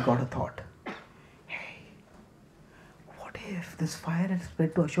he got a thought. Hey, what if this fire had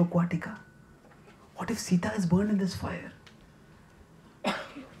spread to Ashok Vatika? What if Sita is burned in this fire?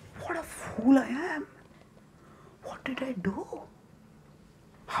 What a fool I am. What did I do?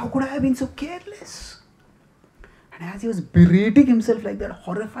 How could I have been so careless? And as he was berating himself like that,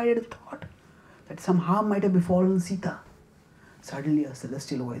 horrified at the thought that some harm might have befallen Sita, suddenly a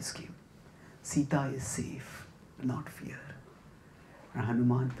celestial voice came. Sita is safe, do not fear. And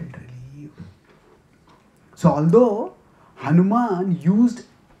Hanuman felt relieved. So although Hanuman used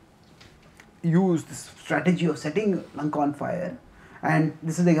this strategy of setting Lanka on fire, and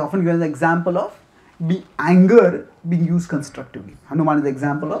this is often given as an example of anger being used constructively. Hanuman is the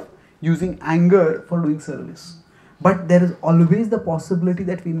example of using anger for doing service. But there is always the possibility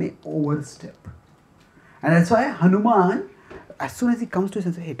that we may overstep. And that's why Hanuman, as soon as he comes to us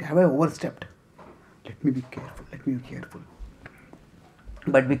and says, hey, have I overstepped? Let me be careful.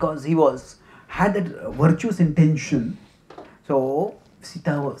 But because he had that virtuous intention, so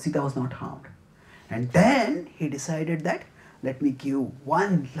Sita was not harmed. And then he decided that, let me give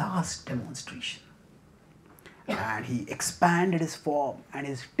one last demonstration. And he expanded his form and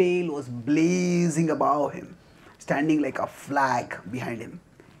his tail was blazing above him, standing like a flag behind him,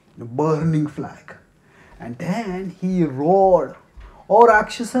 a burning flag. And then he roared, O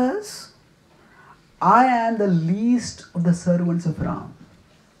Rakshasas, I am the least of the servants of Ram.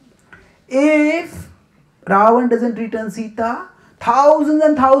 If Ravan doesn't return Sita, thousands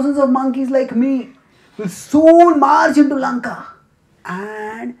and thousands of monkeys like me will soon march into Lanka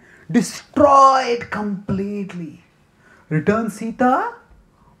and destroy it completely. Return Sita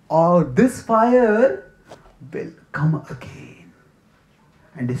or this fire will come again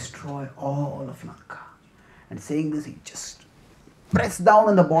and destroy all of Lanka. And saying this, he just pressed down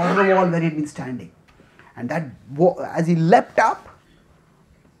on the border wall where he had been standing. And that, as he leapt up,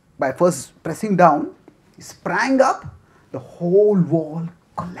 by first pressing down, he sprang up, the whole wall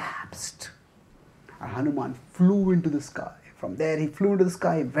collapsed. And Hanuman flew into the sky. From there he flew into the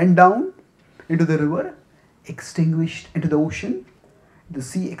sky, went down into the river, extinguished into the ocean. The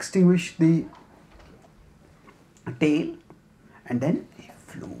sea extinguished the tail, and then he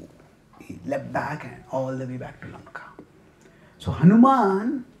flew. He leapt back and all the way back to Lanka. So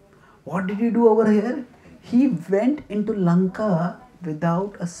Hanuman, what did he do over here? He went into Lanka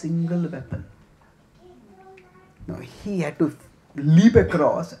without a single weapon. No, he had to leap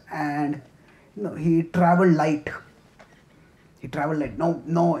across, and he traveled light.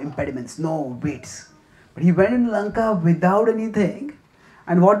 No impediments, no weights. But he went into Lanka without anything.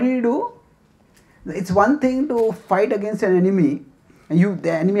 And what did he do? It's one thing to fight against an enemy, and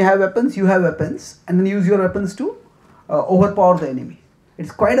the enemy have weapons, you have weapons, and then use your weapons to overpower the enemy.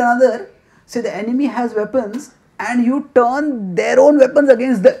 It's quite another. Say the enemy has weapons, and you turn their own weapons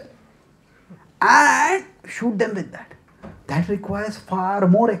against them and shoot them with that. That requires far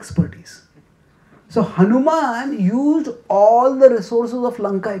more expertise. So Hanuman used all the resources of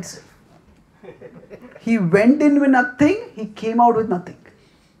Lanka itself. He went in with nothing, he came out with nothing.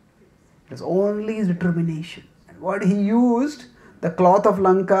 It was only his determination. And what he used, the cloth of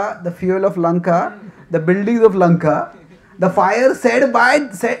Lanka, the fuel of Lanka, the buildings of Lanka, the fire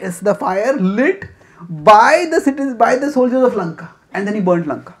the fire lit by the citizens, by the soldiers of Lanka, and then he burnt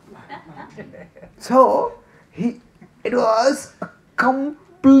Lanka. So it was a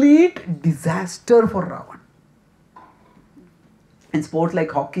complete disaster for Ravan. In sports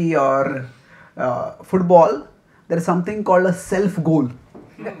like hockey or football, there is something called a self-goal.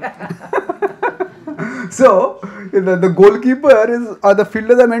 So the goalkeeper or the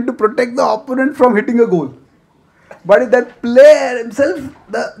fielders are meant to protect the opponent from hitting a goal. But if that player himself,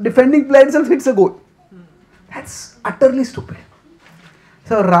 the defending player himself hits a goal, that's utterly stupid.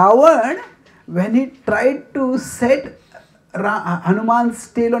 So Ravan, when he tried to set Hanuman's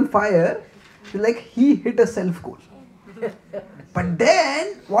tail on fire, like he hit a self goal. But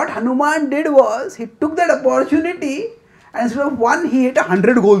then what Hanuman did was, he took that opportunity and instead of one, he hit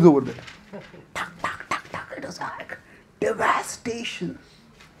 100 goals over there. Tuck, tuck, tuck, tuck. It was like devastation.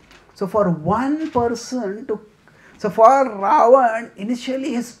 So for one person to, so for Ravan,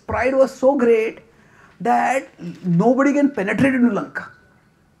 initially his pride was so great that nobody can penetrate into Lanka.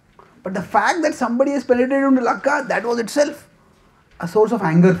 But the fact that somebody has penetrated into Lanka, that was itself a source of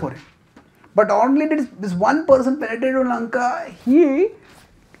anger for him. But only did this one person penetrate into Lanka, he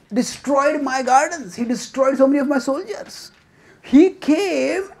destroyed my gardens, he destroyed so many of my soldiers. He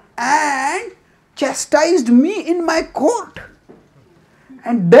came and chastised me in my court.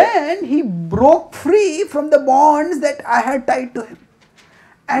 And then he broke free from the bonds that I had tied to him.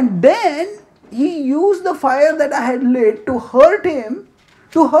 And then he used the fire that I had lit to hurt him,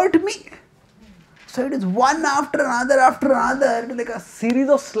 to hurt me. So it is one after another, like a series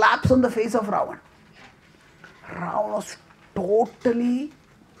of slaps on the face of Ravan. Ravan was totally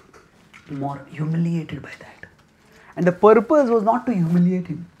more humiliated by that. And the purpose was not to humiliate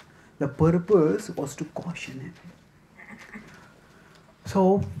him. The purpose was to caution him.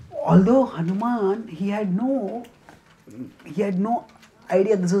 So, although Hanuman, he had no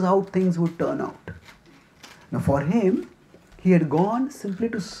idea this is how things would turn out. Now for him, he had gone simply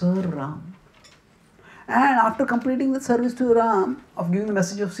to serve Ram. And after completing the service to Ram, of giving the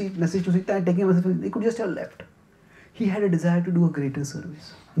message to Sita and taking a message, he could just have left. He had a desire to do a greater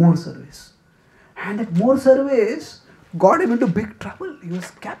service, more service. And that more service got him into big trouble. He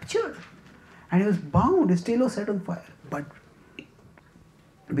was captured and he was bound, his tail was set on fire. But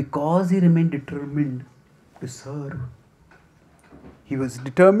because he remained determined to serve, he was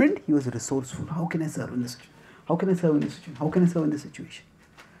determined, he was resourceful. How can I serve in this situation? How can I serve in this situation? How can I serve in this situation?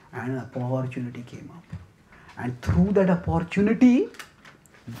 And an opportunity came up. And through that opportunity,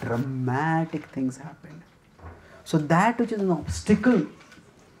 dramatic things happened. So that which is an obstacle,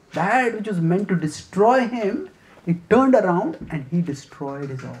 that which was meant to destroy him, he turned around and he destroyed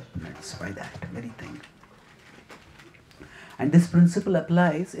his opponents by that very thing. And this principle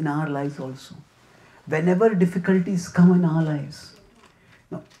applies in our lives also. Whenever difficulties come in our lives,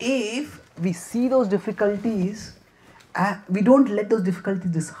 now if we see those difficulties, we don't let those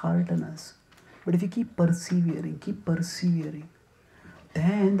difficulties dishearten us. But if you keep persevering,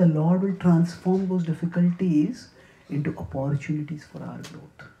 then the Lord will transform those difficulties into opportunities for our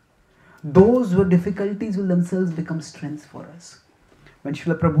growth. Those difficulties will themselves become strengths for us. When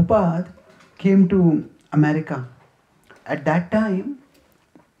Srila Prabhupada came to America, at that time,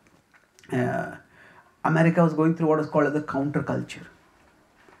 America was going through what is called as the counterculture.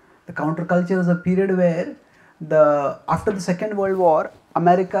 The counterculture is a period where after the Second World War,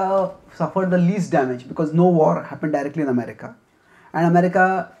 America suffered the least damage because no war happened directly in America. And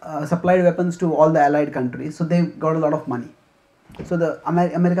America supplied weapons to all the allied countries, so they got a lot of money. So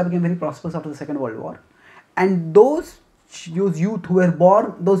America became very prosperous after the Second World War. And those youth who were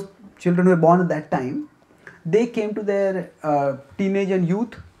born, those children who were born at that time, they came to their teenage and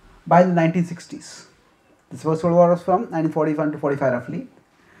youth by the 1960s. This First World War was from 1941 to 45 roughly.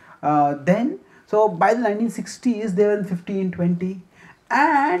 So by the 1960s, they were in 15, 20,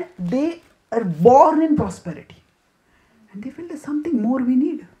 and they are born in prosperity. And they feel there's something more we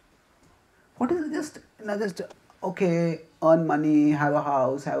need. What is it? Just okay, earn money, have a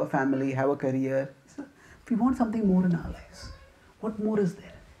house, have a family, have a career. So we want something more in our lives. What more is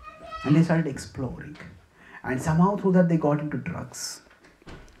there? And they started exploring. And somehow through that they got into drugs.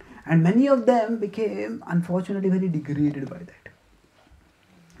 And many of them became, unfortunately, very degraded by that.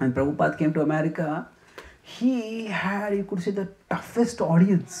 When Prabhupada came to America, he had, you could say, the toughest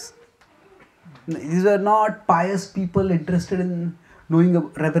audience. These were not pious people interested in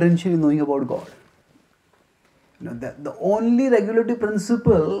reverentially knowing about God. The only regulative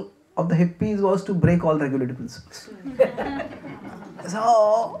principle of the hippies was to break all regulative principles.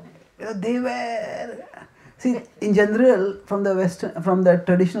 So, they were, see, in general, from the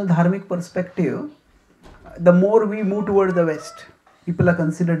traditional dharmic perspective, the more we move towards the West, people are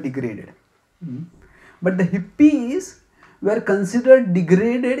considered degraded. But the hippies were considered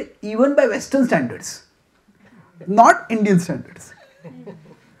degraded even by Western standards, not Indian standards.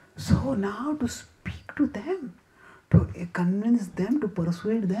 So now to speak to them, to convince them, to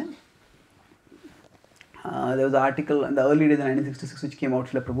persuade them. There was an article in the early days in 1966 which came out,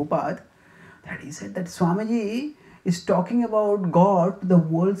 Srila Prabhupada, that he said that Swamiji is talking about God to the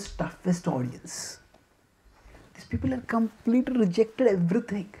world's toughest audience. These people had completely rejected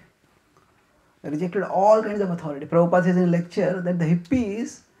everything. They rejected all kinds of authority. Prabhupada says in a lecture that the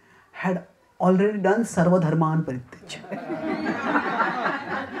hippies had already done Sarva Dharman Parityaj.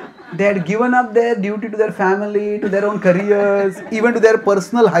 They had given up their duty to their family, to their own careers, even to their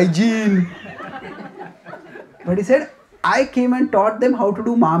personal hygiene. But he said, I came and taught them how to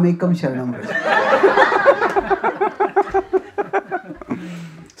do Mamekam Sharanam Vraja.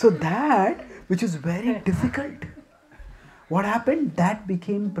 So that, which is very difficult, what happened? That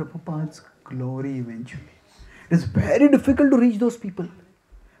became Prabhupada's glory eventually. It is very difficult to reach those people.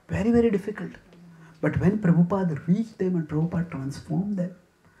 Very, very difficult. But when Prabhupada reached them and Prabhupada transformed them,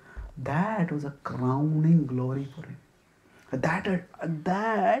 that was a crowning glory for him.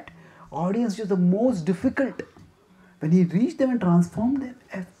 That audience was the most difficult. When he reached them and transformed them,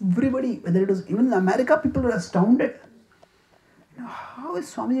 everybody, whether it was even in America, people were astounded. You know, how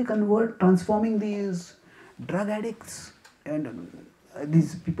is Swamiji transforming these drug addicts and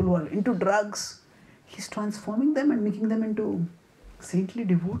these people who are into drugs? He's transforming them and making them into saintly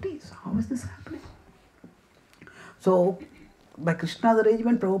devotees. How is this happening? So, by Krishna's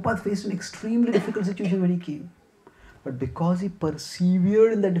arrangement, Prabhupada faced an extremely difficult situation when he came. But because he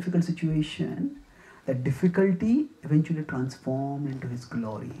persevered in that difficult situation, that difficulty eventually transformed into his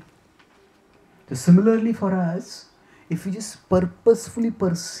glory. So similarly for us, if we just purposefully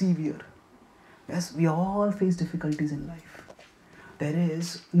persevere, yes, we all face difficulties in life. There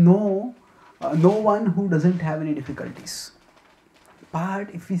is no one who doesn't have any difficulties. But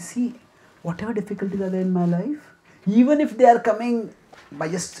if we see whatever difficulties are there in my life, even if they are coming by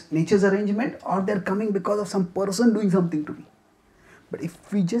just nature's arrangement or they are coming because of some person doing something to me. But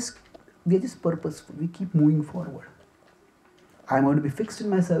if we are just purposeful, we keep moving forward. I am going to be fixed in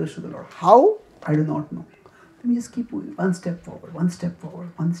my service to the Lord. How? I do not know. Then we just keep moving, one step forward, one step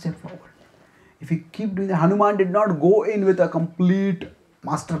forward, one step forward. If we keep doing that, Hanuman did not go in with a complete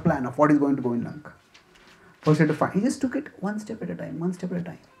master plan of what is going to go in Lanka. First he had to find. He just took it one step at a time, one step at a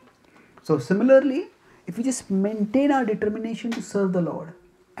time. So similarly, if we just maintain our determination to serve the Lord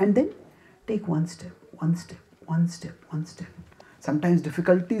and then take one step, one step, one step, one step. Sometimes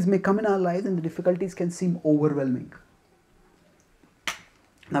difficulties may come in our lives and the difficulties can seem overwhelming.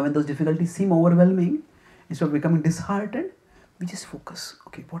 Now when those difficulties seem overwhelming, instead of becoming disheartened, we just focus.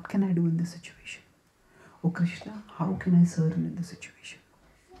 Okay, what can I do in this situation? Oh Krishna, how can I serve in this situation?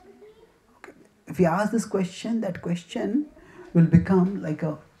 Okay. If we ask this question, that question will become like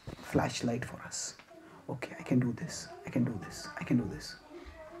a flashlight for us. Okay, I can do this, I can do this, I can do this.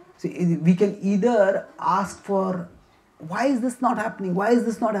 See, we can either ask for, why is this not happening? Why is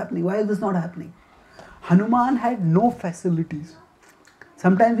this not happening? Why is this not happening? Hanuman had no facilities.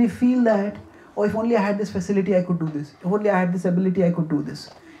 Sometimes we feel that, oh, if only I had this facility, I could do this. If only I had this ability, I could do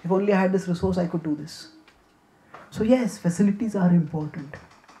this. If only I had this resource, I could do this. So yes, facilities are important.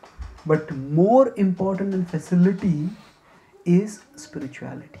 But more important than facility is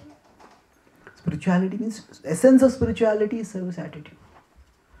spirituality. Spirituality means, essence of spirituality is service attitude.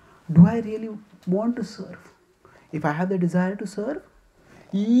 Do I really want to serve? If I have the desire to serve,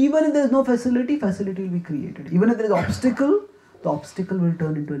 even if there is no facility, facility will be created. Even if there is obstacle, the obstacle will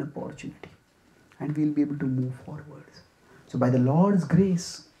turn into an opportunity. And we will be able to move forwards. So by the Lord's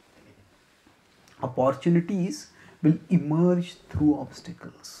grace, opportunities will emerge through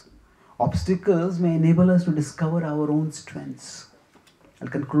obstacles. Obstacles may enable us to discover our own strengths. I'll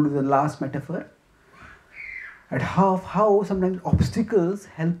conclude with the last metaphor. At how sometimes obstacles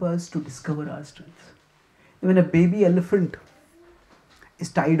help us to discover our strengths. When a baby elephant is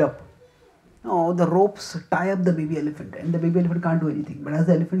tied up, the ropes tie up the baby elephant and the baby elephant can't do anything. But as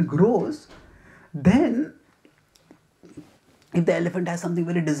the elephant grows, then if the elephant has something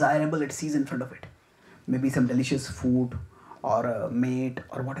very desirable it sees in front of it, maybe some delicious food or a mate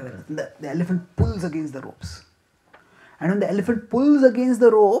or whatever, the elephant pulls against the ropes. And when the elephant pulls against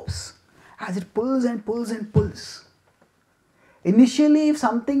the ropes, as it pulls and pulls and pulls, initially if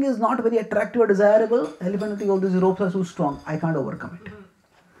something is not very attractive or desirable, the elephant will think, oh, these ropes are so strong, I can't overcome it.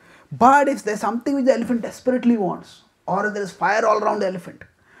 But if there's something which the elephant desperately wants, or if there is fire all around the elephant,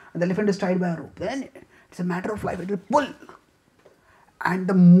 and the elephant is tied by a rope, then it's a matter of life, it will pull. And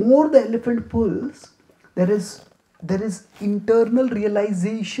the more the elephant pulls, there is internal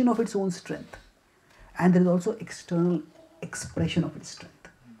realization of its own strength. And there is also external expression of its strength.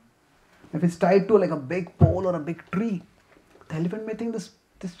 If it's tied to like a big pole or a big tree, the elephant may think this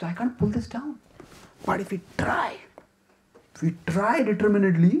I can't pull this down. But if we try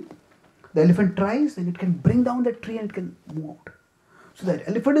determinedly, the elephant tries, then it can bring down that tree and it can move out. So the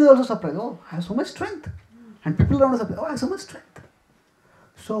elephant is also surprised, oh, I have so much strength. And people around us are surprised, oh, I have so much strength.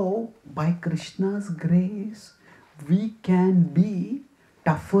 So by Krishna's grace, we can be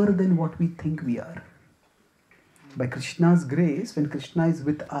tougher than what we think we are. By Krishna's grace, when Krishna is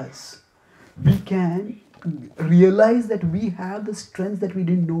with us, we can realize that we have the strength that we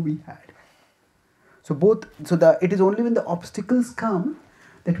didn't know we had. It is only when the obstacles come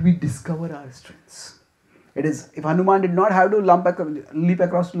that we discover our strengths. It is, if Hanuman did not have to leap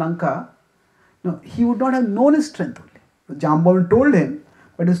across Lanka, no, he would not have known his strength only. Jambavan told him,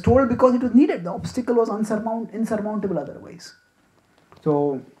 but it was told because it was needed. The obstacle was insurmountable otherwise.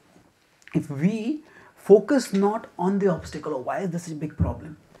 So, if we focus not on the obstacle, or why is this a big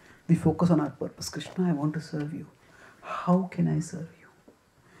problem? We focus on our purpose. Krishna, I want to serve you. How can I serve you?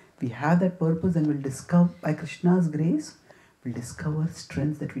 We have that purpose and we'll discover, by Krishna's grace, we'll discover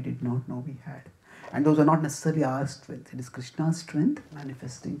strengths that we did not know we had. And those are not necessarily our strength. It is Krishna's strength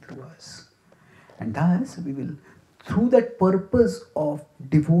manifesting through us. And thus, we will, through that purpose of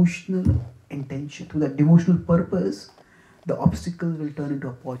devotional intention, through that devotional purpose, the obstacles will turn into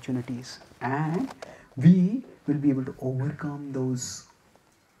opportunities. And we will be able to overcome those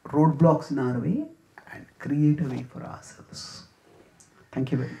roadblocks in our way and create a way for ourselves.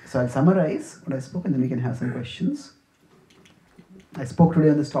 Thank you very much. So I'll summarize what I spoke and then we can have some questions. I spoke today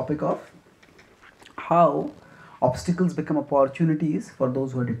on this topic of how obstacles become opportunities for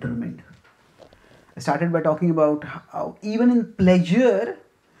those who are determined. I started by talking about how even in pleasure,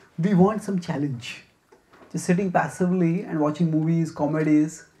 we want some challenge. Just sitting passively and watching movies,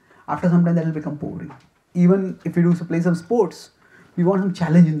 comedies, after some time that will become boring. Even if we play some sports, we want some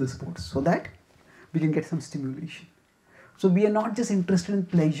challenge in the sports so that we can get some stimulation. So we are not just interested in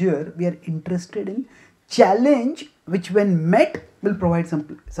pleasure, we are interested in challenge, which when met will provide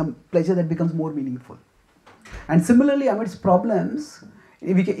some pleasure that becomes more meaningful. And similarly, amidst problems,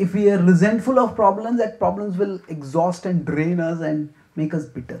 if we are resentful of problems, that problems will exhaust and drain us and make us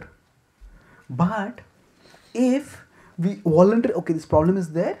bitter. But if we voluntarily, okay, this problem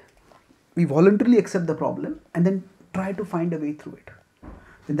is there, we voluntarily accept the problem and then try to find a way through it,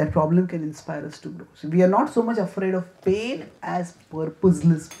 then that problem can inspire us to grow. So we are not so much afraid of pain as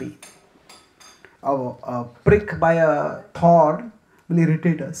purposeless pain. A prick by a thorn will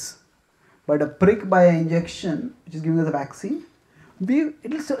irritate us, but a prick by an injection, which is giving us a vaccine,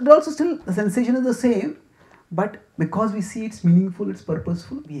 it also still, the sensation is the same, but because we see it's meaningful, it's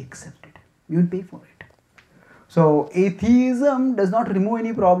purposeful, we accept it. We will pay for it. So atheism does not remove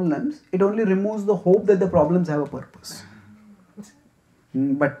any problems, it only removes the hope that the problems have a purpose.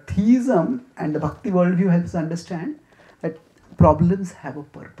 But theism and the Bhakti worldview helps us understand that problems have a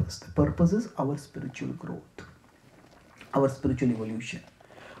purpose. The purpose is our spiritual growth, our spiritual evolution,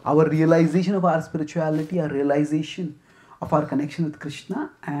 our realization of our spirituality, our realization of our connection with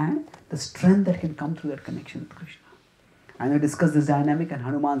Krishna and the strength that can come through that connection with Krishna. And I discussed this dynamic in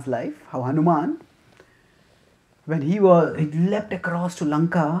Hanuman's life, how Hanuman, when he leapt across to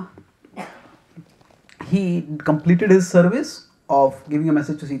Lanka, he completed his service of giving a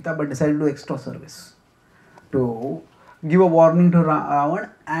message to Sita, but decided to do extra service, to give a warning to Ravan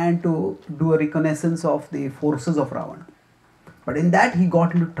and to do a reconnaissance of the forces of Ravan. But in that he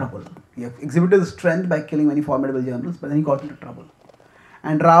got into trouble. He exhibited strength by killing many formidable generals, but then he got into trouble.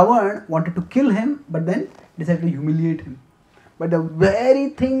 And Ravan wanted to kill him, but then decided to humiliate him. But the very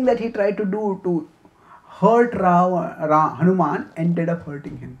thing that he tried to do to hurt Hanuman ended up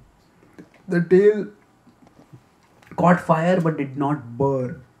hurting him. The tail caught fire but did not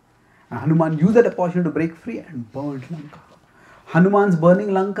burn. And Hanuman used that opportunity to break free and burned Lanka. Hanuman's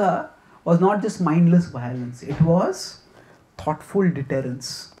burning Lanka was not just mindless violence, it was thoughtful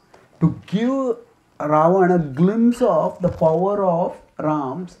deterrence. To give Ravan a glimpse of the power of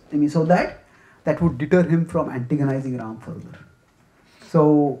Ram's, so that would deter him from antagonizing Ram further.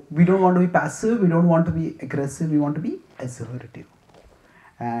 So we don't want to be passive, we don't want to be aggressive, we want to be assertive.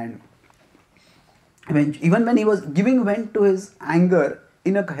 And even when he was giving vent to his anger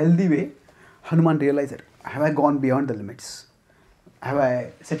in a healthy way, Hanuman realized that, have I gone beyond the limits? Have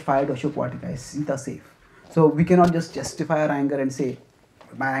I set fire to Ashok Vatika? Is Sita safe? So we cannot just justify our anger and say,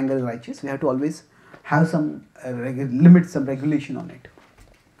 my anger is righteous. We have to always have some limits, some regulation on it.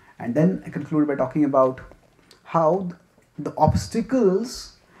 And then I conclude by talking about how the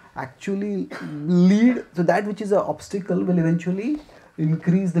obstacles actually lead, so that which is an obstacle will eventually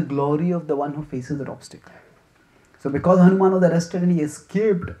increase the glory of the one who faces that obstacle. So because Hanuman was arrested and he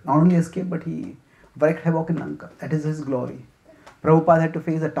escaped, not only escaped but he wreaked havoc in Lanka, that is his glory. Prabhupada had to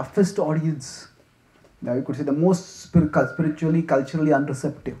face the toughest audience. Now you could say the most spiritually, culturally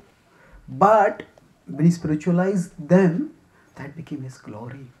unreceptive. But when he spiritualized them, that became his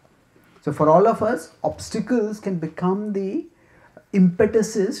glory. So for all of us, obstacles can become the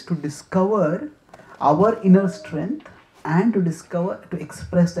impetuses to discover our inner strength and to discover, to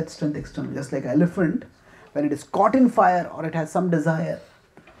express that strength externally. Just like an elephant, when it is caught in fire or it has some desire,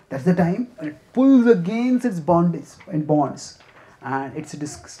 that's the time when it pulls against its bonds and its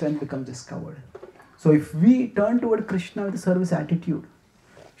strength becomes discovered. So if we turn toward Krishna with a service attitude,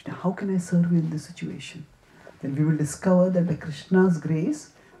 Krishna, how can I serve you in this situation? Then we will discover that by Krishna's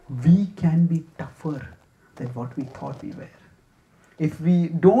grace, we can be tougher than what we thought we were. If we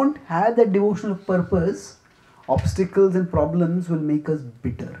don't have that devotional purpose, obstacles and problems will make us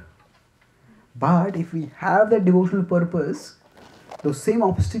bitter. But if we have that devotional purpose, those same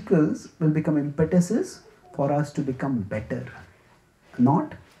obstacles will become impetuses for us to become better,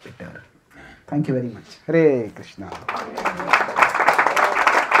 not bitter. Thank you very much. Hare Krishna.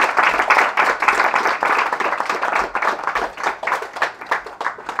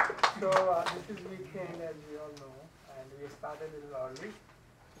 So this is weekend, as we all know, and we started a little early,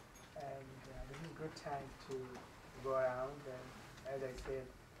 and this is a good time to go around and, as I said,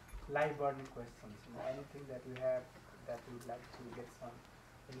 live burning questions. Anything that we have that we would like to get some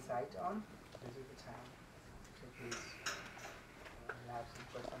insight on, this is the time. So please have some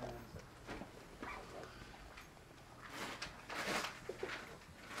question and answer.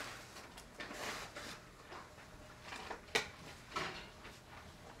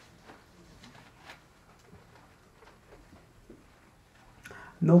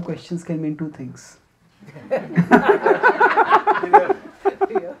 No questions can mean two things.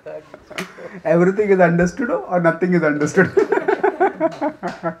 Everything is understood or nothing is understood.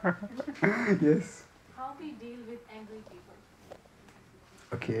 Yes. How we deal with angry people?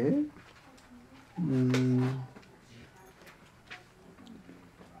 Okay.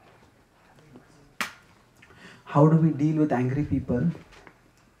 How do we deal with angry people?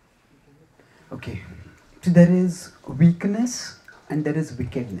 Okay. So there is weakness and there is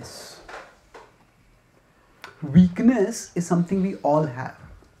wickedness. Weakness is something we all have.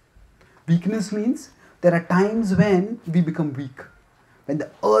 Weakness means there are times when we become weak, when the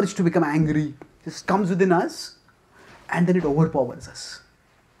urge to become angry just comes within us and then it overpowers us.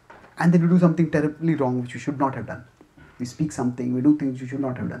 And then we do something terribly wrong which we should not have done. We speak something, we do things we should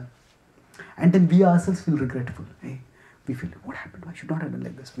not have done. And then we ourselves feel regretful. We feel, what happened? I should not have done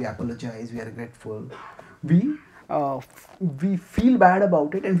like this. We apologize, we are regretful. We feel bad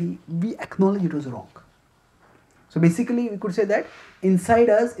about it and we acknowledge it was wrong. So basically we could say that inside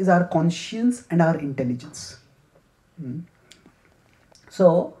us is our conscience and our intelligence.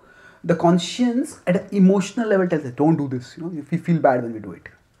 So the conscience at an emotional level tells us, don't do this. If we feel bad when we do it.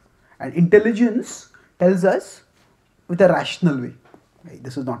 And intelligence tells us with a rational way,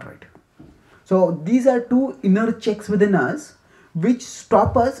 this is not right. So these are two inner checks within us which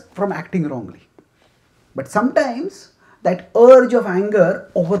stop us from acting wrongly. But sometimes that urge of anger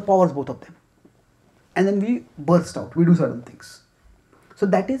overpowers both of them. And then we burst out, we do certain things. So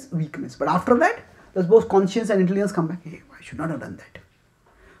that is weakness. But after that, there's both conscience and intelligence come back, hey, I should not have done that.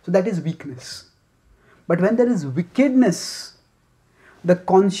 So that is weakness. But when there is wickedness, the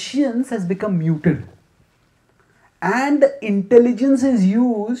conscience has become muted. And the intelligence is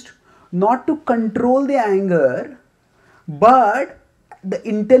used not to control the anger, but the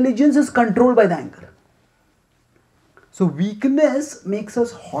intelligence is controlled by the anger. So weakness makes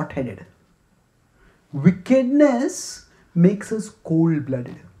us hot-headed. Wickedness makes us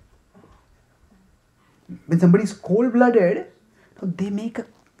cold-blooded. When somebody is cold-blooded, they make a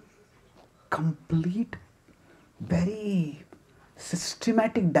complete, very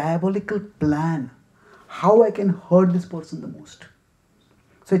systematic, diabolical plan how I can hurt this person the most.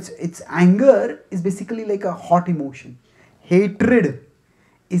 So it's anger is basically like a hot emotion. Hatred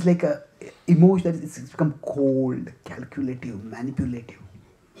is like a emotion that it's become cold, calculative, manipulative.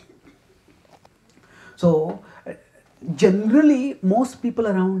 So generally, most people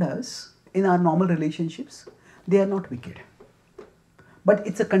around us in our normal relationships, they are not wicked. But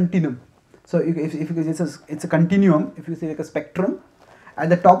it's a continuum. So if it's a continuum, if you say like a spectrum, at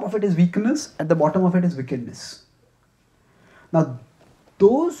the top of it is weakness, at the bottom of it is wickedness. Now,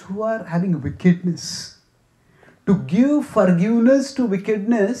 those who are having wickedness, to give forgiveness to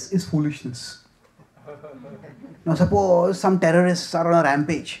wickedness is foolishness. Now suppose some terrorists are on a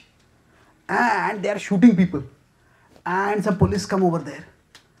rampage and they are shooting people and some police come over there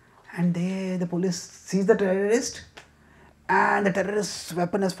and the police sees the terrorist and the terrorist's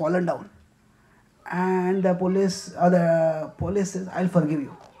weapon has fallen down and the police says, I'll forgive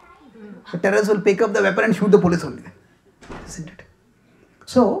you. The terrorist will pick up the weapon and shoot the police only. Isn't it?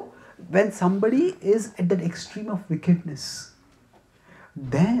 So when somebody is at that extreme of wickedness,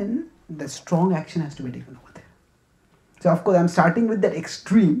 then the strong action has to be taken over there. So of course I'm starting with that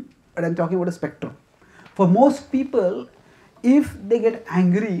extreme, but I'm talking about a spectrum. For most people, if they get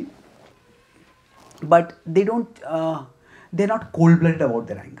angry, but they don't, they're not cold-blooded about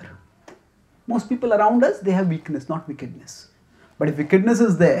their anger. Most people around us, they have weakness, not wickedness. But if wickedness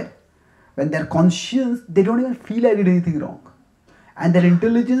is there, when they're conscious, they don't even feel I did anything wrong. And their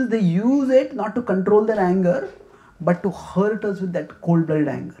intelligence, they use it not to control their anger, but to hurt us with that cold-blooded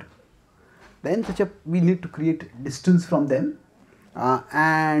anger. Then we need to create distance from them,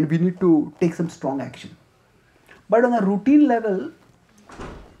 and we need to take some strong action. But on a routine level,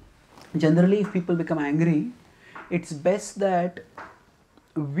 generally if people become angry, it's best that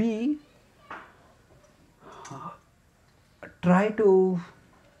we try to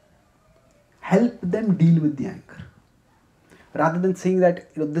help them deal with the anger. Rather than saying that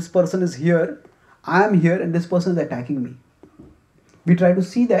this person is here, I am here and this person is attacking me. We try to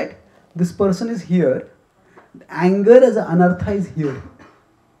see that this person is here, anger as an anartha is here,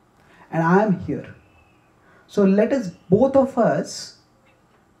 and I am here. So let us, both of us,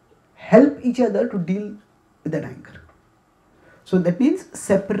 help each other to deal with that anger. So that means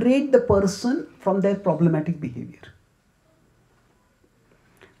separate the person from their problematic behavior.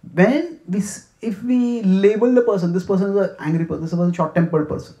 If we label the person, this person is an angry person, this person is a short-tempered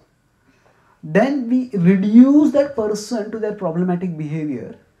person, then we reduce that person to their problematic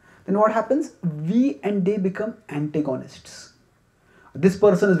behavior, then what happens? We and they become antagonists. This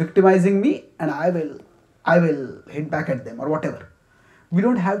person is victimizing me and I will hit back at them or whatever. We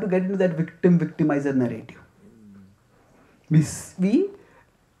don't have to get into that victim-victimizer narrative. We,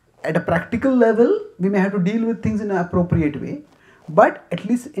 at a practical level, we may have to deal with things in an appropriate way, but at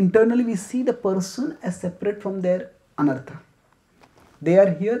least internally we see the person as separate from their anartha. They are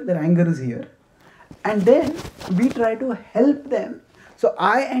here, their anger is here, and then we try to help them. So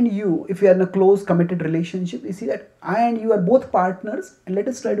I and you, if we are in a close committed relationship, we see that I and you are both partners and let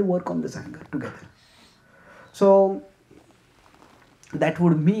us try to work on this anger together. So that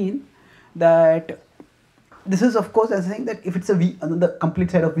would mean that this is, of course, as saying that if it's another complete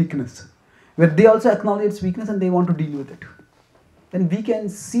side of weakness, where they also acknowledge its weakness and they want to deal with it, then we can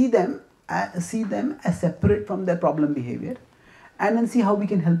see them as separate from their problem behavior, and then see how we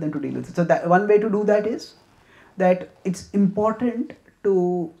can help them to deal with it. So that one way to do that is that it's important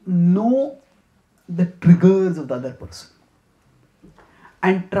to know the triggers of the other person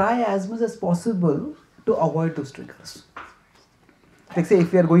and try as much as possible to avoid those triggers. Like say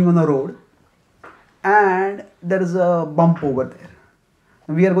if we are going on a road and there is a bump over there,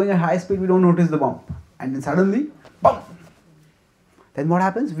 and we are going at high speed, we don't notice the bump, and then suddenly bump. Then what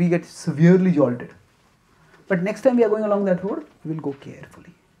happens? We get severely jolted. But next time we are going along that road, we will go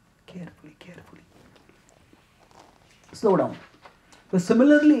carefully. Slow down. So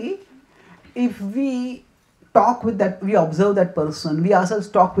similarly, if we talk with that, we observe that person, we ourselves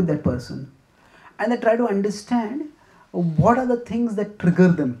talk with that person, and then try to understand what are the things that trigger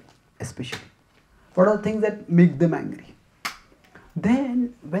them especially. What are the things that make them angry?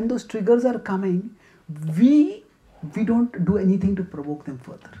 Then when those triggers are coming, we don't do anything to provoke them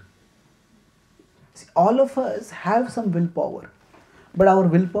further. See, all of us have some willpower, but our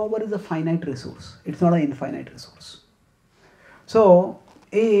willpower is a finite resource. It's not an infinite resource. So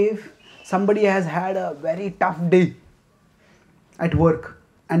if somebody has had a very tough day at work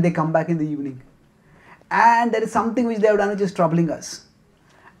and they come back in the evening and there is something which they have done which is troubling us,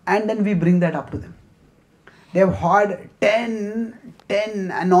 and then we bring that up to them. They have heard 10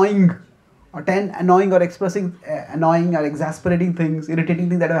 annoying or expressing annoying or exasperating things, irritating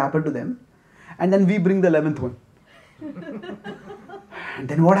things that have happened to them, and then we bring the 11th one. And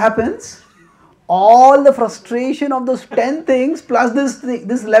then what happens? All the frustration of those 10 things plus this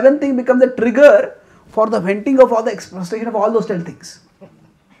 11th thing becomes the trigger for the venting of all the frustration of all those 10 things.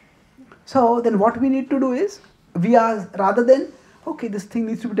 So then what we need to do is, we are, rather than, okay, this thing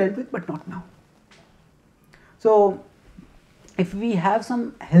needs to be dealt with, but not now. So if we have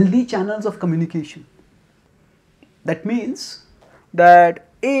some healthy channels of communication, that means that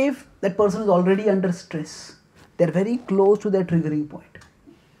if that person is already under stress, they are very close to their triggering point,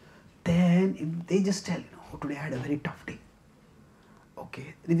 then if they just tell, today I had a very tough day.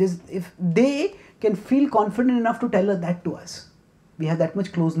 Okay, if they can feel confident enough to tell that to us, we have that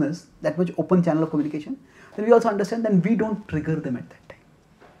much closeness, that much open channel of communication, then we also understand that we don't trigger them at that time.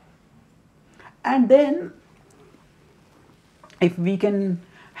 And then if we can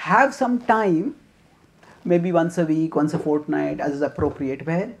have some time, maybe once a week, once a fortnight, as is appropriate,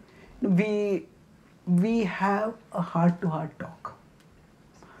 where we have a heart-to-heart talk.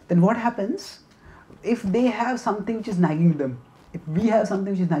 Then what happens? If they have something which is nagging them, if we have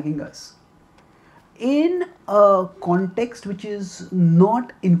something which is nagging us, in a context which is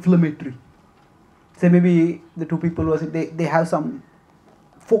not inflammatory, say maybe the two people was they have some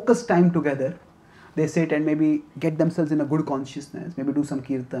focused time together. They sit and maybe get themselves in a good consciousness, maybe do some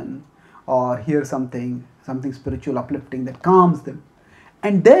kirtan or hear something spiritual, uplifting that calms them.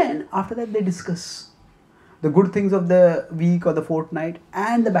 And then after that they discuss the good things of the week or the fortnight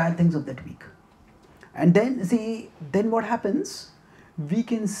and the bad things of that week. And then then what happens? We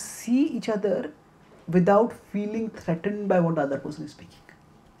can see each other without feeling threatened by what the other person is speaking.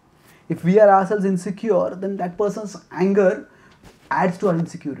 If we are ourselves insecure, then that person's anger adds to our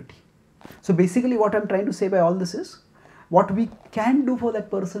insecurity. So basically what I'm trying to say by all this is, what we can do for that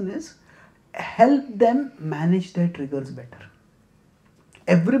person is help them manage their triggers better.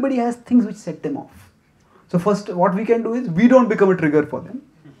 Everybody has things which set them off. So first what we can do is, we don't become a trigger for them.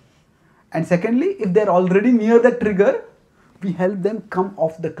 And secondly, if they're already near that trigger, we help them come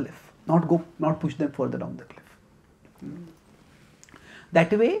off the cliff, not push them further down the cliff.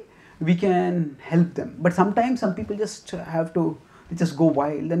 That way we can help them. But sometimes some people just just go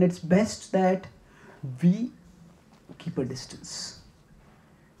wild, and it's best that we keep a distance.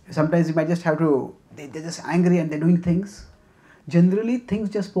 Sometimes you might just have to, they're just angry and they're doing things. Generally things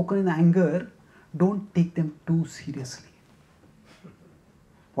just spoken in anger, don't take them too seriously.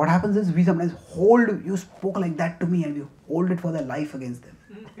 What happens is, we sometimes hold, you spoke like that to me, and we hold it for their life against them.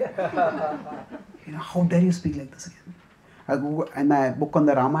 How dare you speak like this again? In my book on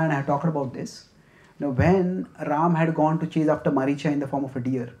the Ramayana, I have talked about this. When Ram had gone to chase after Maricha in the form of a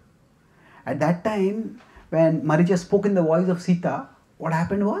deer, at that time, when Maricha spoke in the voice of Sita, what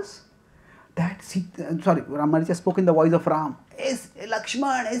happened was that Maricha spoke in the voice of Ram. Hey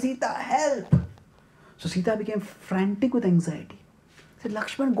Lakshman, hey Sita, help! So Sita became frantic with anxiety. Said,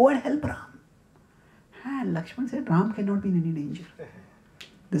 Lakshman, go and help Ram. And Lakshman said, Ram cannot be in any danger.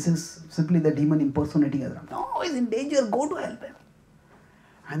 This is simply the demon impersonating as Ram. No, he's in danger, go to help him.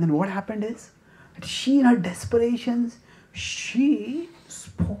 And then what happened is, that she in her desperations, she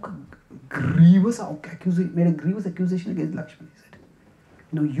spoke a grievous accusation, made a grievous accusation against Lakshman. He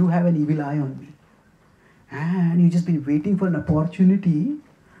said, you have an evil eye on me. And you've just been waiting for an opportunity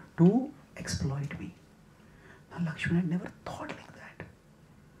to exploit me. Now Lakshman had never thought like that.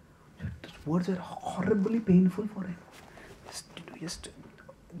 Those words were horribly painful for him.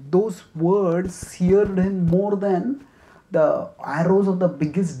 Those words seared him more than the arrows of the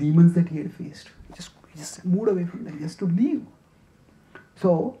biggest demons that he had faced. He just moved away from them, just to leave.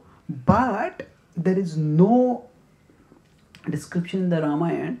 So, but there is no description in the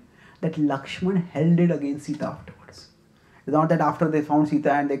Ramayana that Lakshman held it against Sita afterwards. It's not that after they found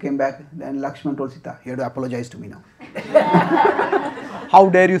Sita and they came back, then Lakshman told Sita, you have to apologize to me now. How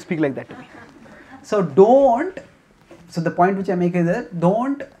dare you speak like that to me? So the point which I make is that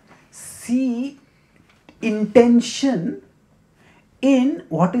don't see intention in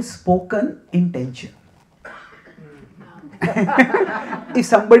what is spoken in tension. If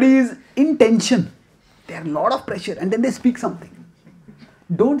somebody is in tension, there are a lot of pressure, and then they speak something.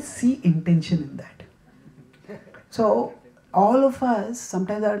 Don't see intention in that. So all of us,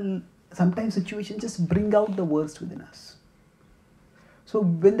 sometimes situations just bring out the worst within us. So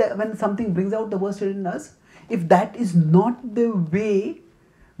when something brings out the worst within us, if that is not the way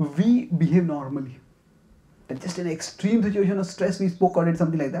we behave normally, that just in an extreme situation of stress we spoke or did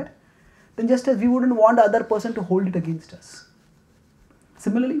something like that, then just as we wouldn't want the other person to hold it against us,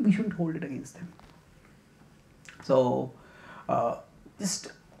 similarly we shouldn't hold it against them. So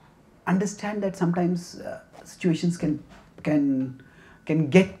just understand that sometimes situations can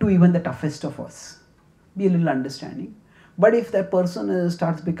get to even the toughest of us. Be a little understanding. But if that person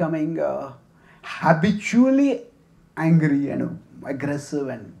starts becoming habitually angry and aggressive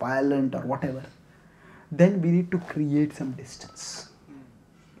and violent or whatever, then we need to create some distance.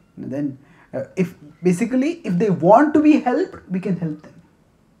 And then if they want to be helped, we can help them.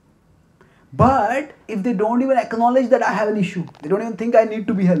 But if they don't even acknowledge that I have an issue, they don't even think I need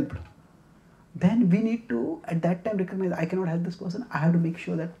to be helped, then we need to at that time recognize I cannot help this person. I have to make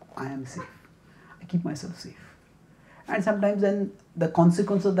sure that I am safe. I keep myself safe. And sometimes then the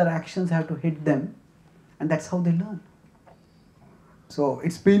consequences of their actions have to hit them, and that's how they learn. So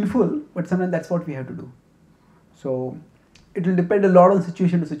it's painful, but sometimes that's what we have to do. So it will depend a lot on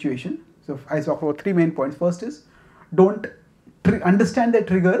situation to situation. So I talk about 3 main points. First is, don't understand their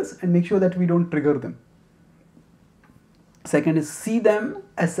triggers and make sure that we don't trigger them. Second is, see them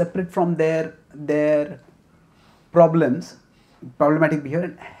as separate from their problematic behavior,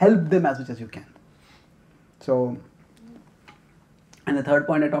 and help them as much as you can. So, and the third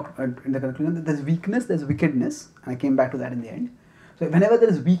point I talked in the conclusion, that there's weakness, there's wickedness, and I came back to that in the end. So whenever there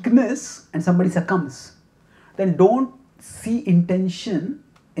is weakness and somebody succumbs, then don't see intention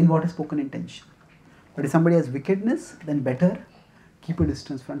in what is spoken intention. But if somebody has wickedness, then better keep a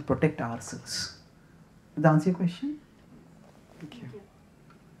distance and protect ourselves. Does that answer your question? Thank you.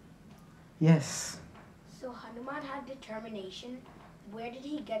 Yes. So Hanuman had determination. Where did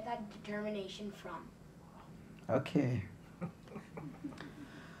he get that determination from? Okay.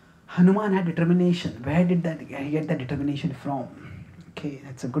 Hanuman had determination. Where did he get that determination from? Okay,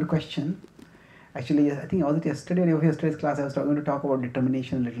 that's a good question. Actually, I think yesterday or yesterday's class I was going to talk about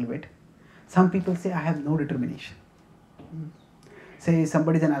determination a little bit. Some people say I have no determination. Say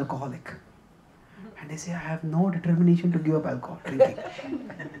somebody is an alcoholic and they say I have no determination to give up alcohol drinking.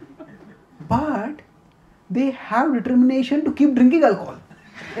 But they have determination to keep drinking alcohol.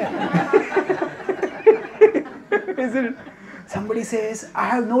 Isn't it? Somebody says I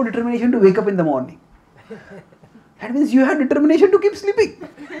have no determination to wake up in the morning. That means you have determination to keep sleeping.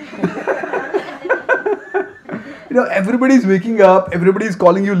 Everybody is waking up, everybody is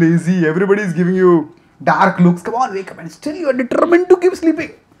calling you lazy, everybody is giving you dark looks. Come on, wake up. And still you are determined to keep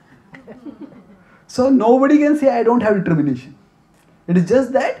sleeping. So nobody can say I don't have determination. It is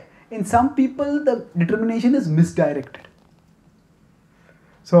just that in some people the determination is misdirected.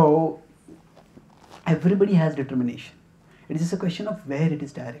 So everybody has determination. It is just a question of where it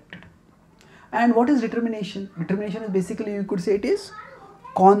is directed. And what is determination? Determination is basically, you could say it is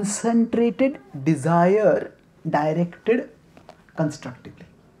concentrated desire directed constructively.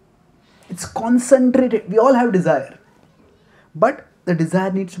 It's concentrated. We all have desire. But the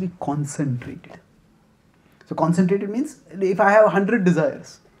desire needs to be concentrated. So concentrated means if I have 100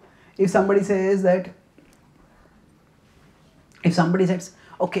 desires, if somebody says,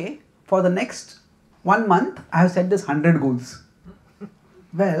 okay, for the next 1 month, I have set this 100 goals.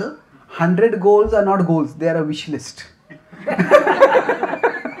 Well, 100 goals are not goals, they are a wish list.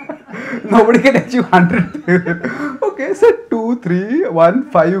 Nobody can achieve 100. Okay, so 2, 3,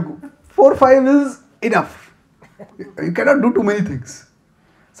 1, 5, 4, 5 is enough. You cannot do too many things.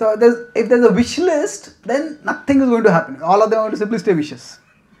 So if there's a wish list, then nothing is going to happen. All of them are going to simply stay wishes.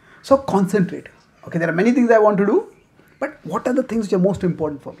 So concentrate. Okay, there are many things I want to do, but what are the things which are most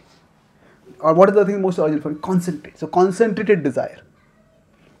important for me? Or what are the things most urgent for me? Concentrate. So concentrated desire.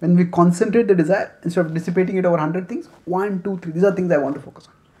 When we concentrate the desire, instead of dissipating it over 100 things, 1, 2, 3, these are things I want to focus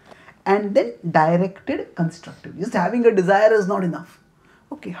on. And then directed constructively. Just having a desire is not enough.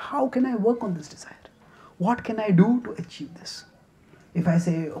 Okay, how can I work on this desire? What can I do to achieve this? If I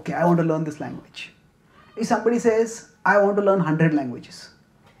say, okay, I want to learn this language. If somebody says, I want to learn 100 languages.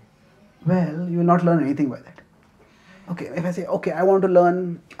 Well, you will not learn anything by that. Okay, if I say, okay, I want to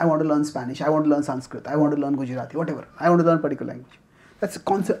learn Spanish, I want to learn Sanskrit, I want to learn Gujarati, whatever. I want to learn a particular language. That's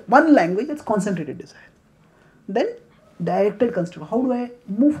one language, that's concentrated desire. Then directed construction. How do I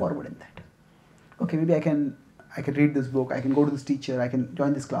move forward in that? Okay, maybe I can read this book, I can go to this teacher, I can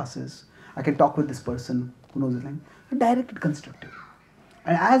join these classes, I can talk with this person who knows this language. Directed constructive.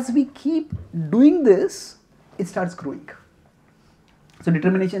 And as we keep doing this, it starts growing. So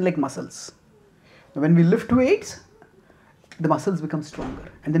determination is like muscles. When we lift weights, the muscles become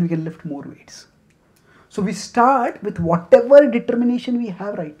stronger and then we can lift more weights. So we start with whatever determination we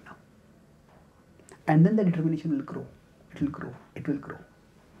have right now. And then the determination will grow. It will grow. It will grow.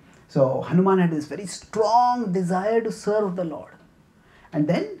 So Hanuman had this very strong desire to serve the Lord. And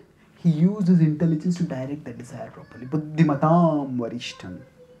then he used his intelligence to direct the desire properly. Buddhimatam varishtam.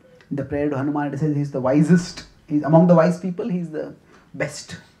 In the prayer to Hanuman, it says he's the wisest. He's among the wise people, he's the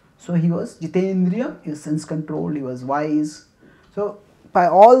best. So he was Jitendriya, he was sense controlled, he was wise. So by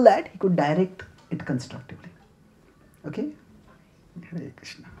all that, he could direct it constructively. Okay? Hare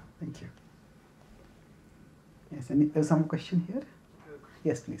Krishna. Thank you. Yes, there's some question here?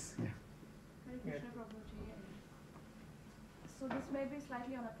 Yes, please. Yeah. Hare Krishna Prabhuji. So this may be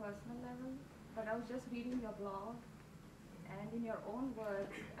slightly on a personal level, but I was just reading your blog, and in your own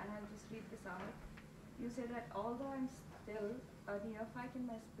words, and I'll just read this out, you say that although I'm still a neophyte in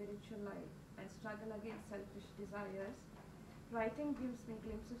my spiritual life and struggle against selfish desires, writing gives me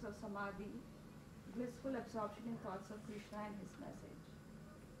glimpses of samadhi, blissful absorption in thoughts of Krishna and his message.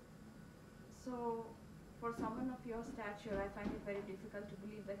 So, for someone of your stature, I find it very difficult to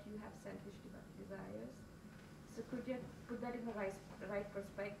believe that you have selfish desires. So could you put that in the right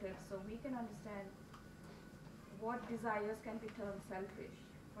perspective so we can understand what desires can be termed selfish?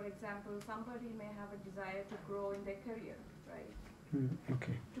 For example, somebody may have a desire to grow in their career, right?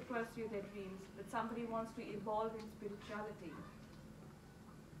 Okay. To pursue their dreams, but somebody wants to evolve in spirituality.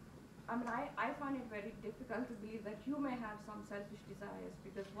 I mean, I find it very difficult to believe that you may have some selfish desires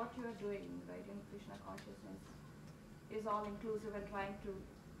because what you are doing, right, in Krishna consciousness is all inclusive and trying to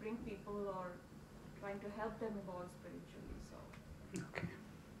bring people or trying to help them evolve spiritually. So. Okay.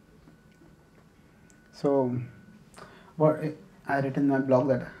 So, what I written in my blog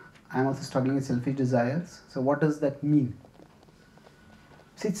that I am also struggling with selfish desires. So, what does that mean?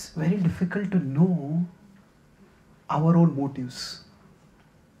 See, it's very difficult to know our own motives.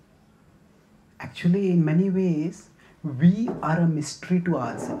 Actually, in many ways, we are a mystery to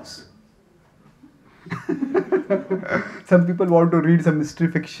ourselves. Some people want to read some mystery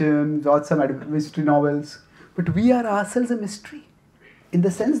fiction, watch some mystery novels, but we are ourselves a mystery. In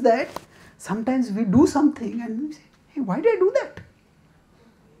the sense that sometimes we do something and we say, hey, why did I do that?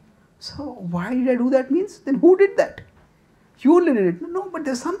 So, why did I do that means, then who did that? You only did it. No, but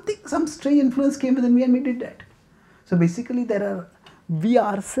there's something, some strange influence came within me and we did that. So basically we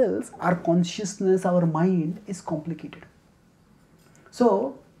ourselves, our consciousness, our mind is complicated.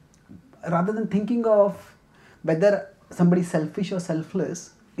 So rather than thinking of whether somebody is selfish or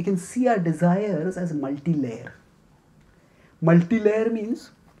selfless, we can see our desires as multi-layer. Multi-layer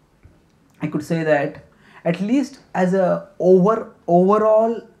means, I could say that at least as a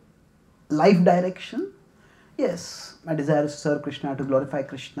overall life direction, yes, my desire is to serve Krishna, to glorify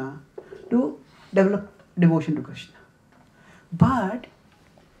Krishna, to develop devotion to Krishna. But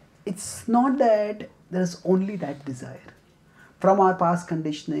it's not that there is only that desire. From our past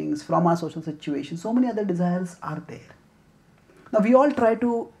conditionings, from our social situations, so many other desires are there. Now we all try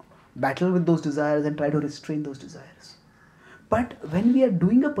to battle with those desires and try to restrain those desires. But when we are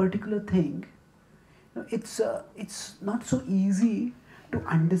doing a particular thing, it's not so easy to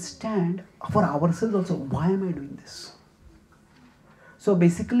understand for ourselves also, why am I doing this? So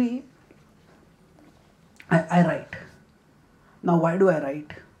basically, I write. Now why do I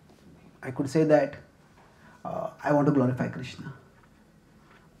write? I could say that I want to glorify Krishna.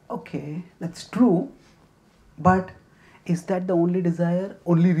 Okay, that's true, but is that the only desire,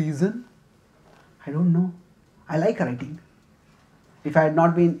 only reason? I don't know. I like writing. If I had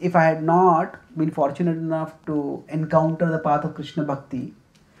not been fortunate enough to encounter the path of Krishna Bhakti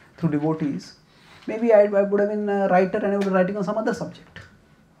through devotees, maybe I would have been a writer and I would be writing on some other subject.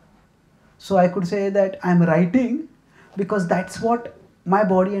 So I could say that I am writing because that's what my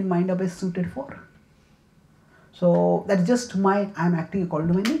body and mind are best suited for. So that's just I am acting according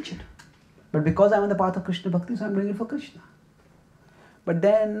to my nature. But because I am on the path of Krishna Bhakti, so I am doing it for Krishna. But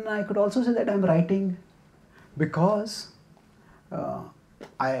then I could also say that I am writing because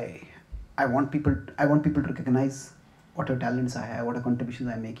I want people to recognize whatever talents I have, whatever contributions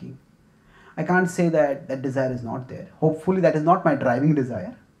I am making. I can't say that that desire is not there. Hopefully that is not my driving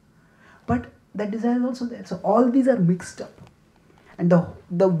desire. But that desire is also there. So all these are mixed up. And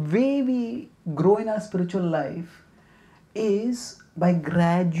the way we grow in our spiritual life is by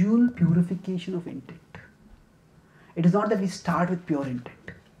gradual purification of intent. It is not that we start with pure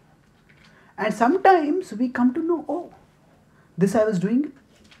intent. And sometimes we come to know, oh, this I was doing,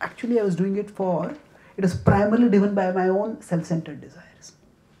 actually I was doing it for, it is primarily driven by my own self-centered desires.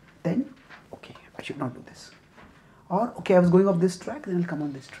 Then, okay, I should not do this. Or, okay, I was going off this track, then I'll come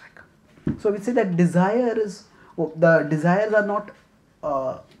on this track. So we say that the desires are not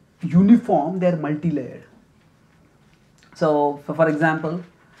uniform, they are multi-layered. So, for example,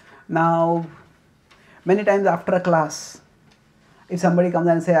 now many times after a class, if somebody comes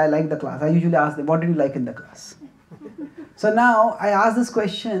and say, I like the class, I usually ask them, what did you like in the class? So now I ask this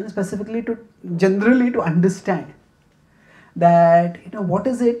question specifically generally to understand that, what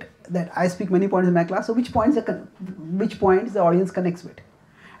is it that I speak many points in my class, so which points the audience connects with.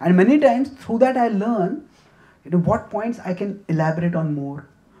 And many times through that I learn, what points I can elaborate on more,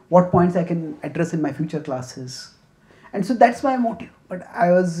 what points I can address in my future classes. And so that's my motive. But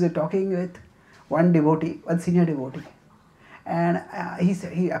I was talking with one senior devotee, and he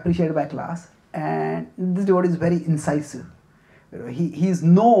said he appreciated my class, and this devotee is very incisive. He is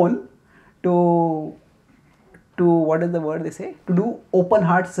known to what is the word they say? To do open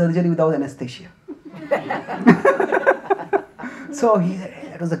heart surgery without anesthesia. So he said, hey,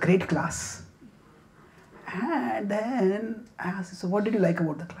 that was a great class. And then I asked him, so what did you like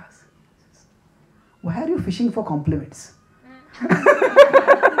about the class? He says, why are you fishing for compliments?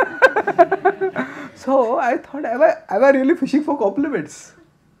 So I thought, am I really fishing for compliments?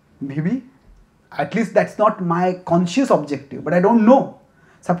 Maybe. At least that's not my conscious objective, but I don't know.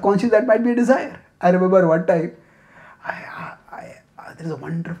 Subconscious, that might be a desire. I remember one time, there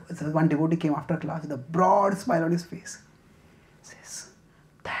is one devotee came after class with a broad smile on his face. He says,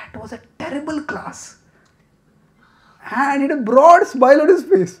 that was a terrible class. And he had a broad smile on his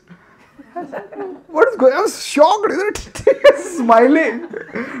face. What is going on? I was shocked, isn't it? He was smiling.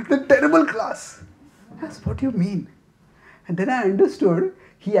 The terrible class. That's what you mean. And then I understood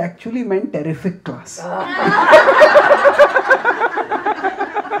he actually meant terrific class.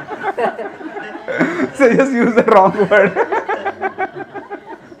 So just use the wrong word.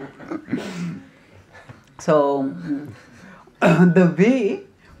 So the way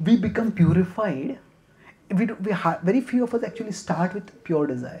we become purified, very few of us actually start with pure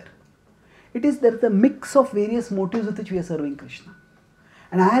desire. There is a mix of various motives with which we are serving Krishna.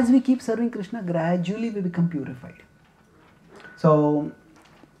 And as we keep serving Krishna, gradually we become purified. So,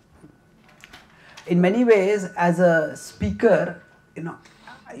 in many ways, as a speaker,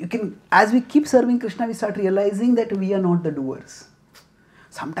 as we keep serving Krishna, we start realizing that we are not the doers.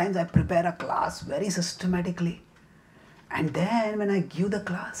 Sometimes I prepare a class very systematically. And then when I give the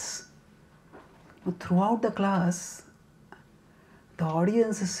class, throughout the class, the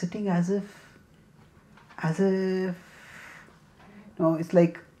audience is sitting as if it's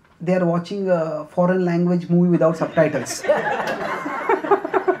like they are watching a foreign language movie without subtitles.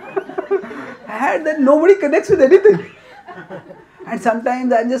 And then nobody connects with anything. And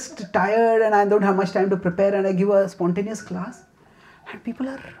sometimes I'm just tired and I don't have much time to prepare and I give a spontaneous class. And people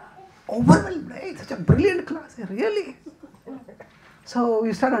are overwhelmed, right? Such a brilliant class, really. So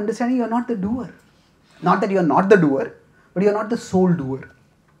you start understanding you're not the doer. Not that you're not the doer, but you're not the sole doer.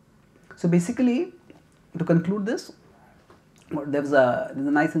 So basically, to conclude this, there was a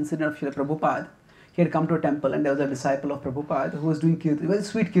nice incident of Srila Prabhupada. He had come to a temple and there was a disciple of Prabhupada who was doing kirtan, very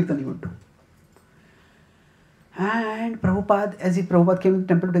sweet kirtan he would do. And Prabhupada, Prabhupada came to the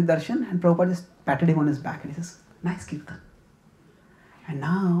temple to take darshan, and Prabhupada just patted him on his back and he says, nice kirtan. And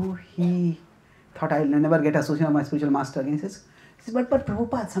now he thought, I'll never get associated with my spiritual master again. He says, but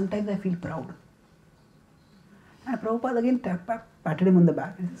Prabhupada, sometimes I feel proud. And Prabhupada again patted him on the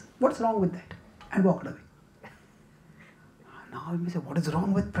back and says, what's wrong with that? And walked away. Now you may say, what is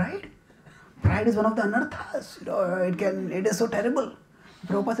wrong with pride? Pride is one of the anarthas. It is so terrible.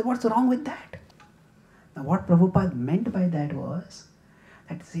 Prabhupada said, what's wrong with that? Now what Prabhupada meant by that was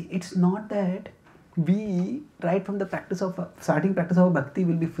that, see, it's not that we, right from the starting practice of bhakti,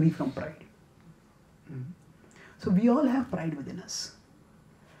 will be free from pride. So we all have pride within us.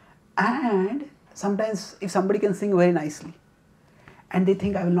 And sometimes if somebody can sing very nicely and they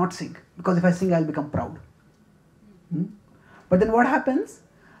think I will not sing because if I sing I will become proud. But then what happens?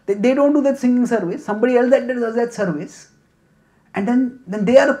 They don't do that singing service. Somebody else that does that service. And then when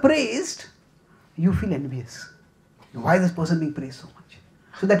they are praised, you feel envious. Why is this person being praised so much?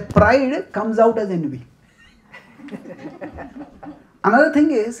 So that pride comes out as envy. Another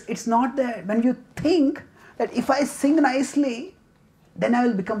thing is, it's not that when you think that if I sing nicely, then I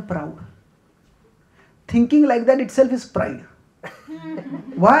will become proud. Thinking like that itself is pride.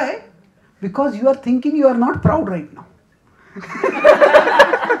 Why? Because you are thinking you are not proud right now.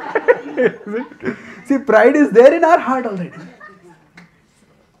 See, pride is there in our heart already.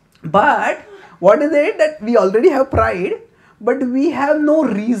 But what is it that we already have pride, but we have no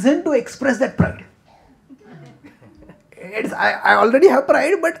reason to express that pride. I already have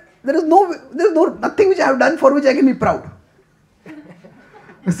pride, but there is nothing which I have done for which I can be proud.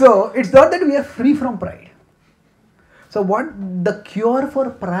 So it's not that we are free from pride. So the cure for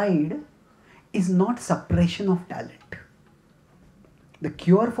pride is not suppression of talent. The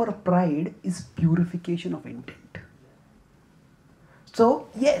cure for pride is purification of intent. So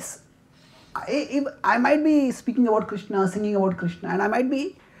yes, I might be speaking about Krishna, singing about Krishna, and it might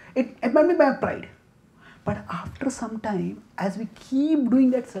be my pride. But after some time, as we keep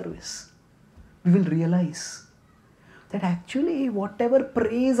doing that service, we will realize that actually whatever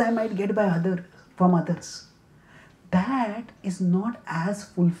praise I might get from others, that is not as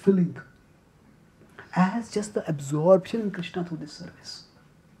fulfilling as just the absorption in Krishna through this service.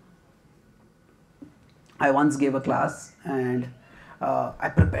 I once gave a class and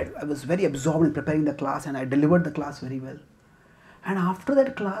I was very absorbed in preparing the class and I delivered the class very well. And after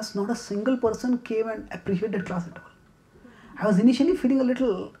that class, not a single person came and appreciated the class at all. I was initially feeling a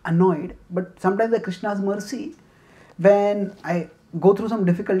little annoyed, but sometimes by Krishna's mercy, when I go through some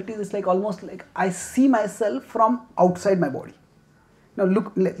difficulties, it's like almost like I see myself from outside my body. Now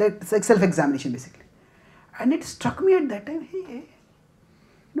look, it's like self-examination basically. And it struck me at that time, hey,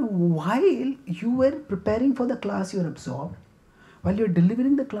 while you were preparing for the class, you are absorbed. While you are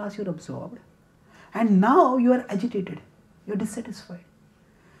delivering the class, you are absorbed. And now you are agitated. You are dissatisfied.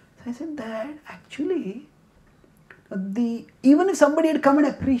 So I said that actually, even if somebody had come and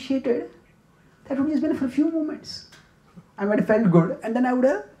appreciated, that would just been for a few moments. I might have felt good and then I would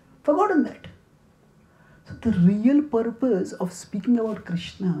have forgotten that. So the real purpose of speaking about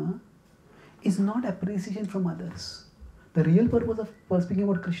Krishna is not appreciation from others. The real purpose of speaking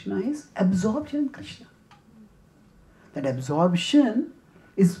about Krishna is absorption in Krishna. That absorption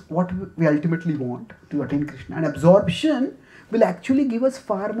is what we ultimately want to attain Krishna. And absorption will actually give us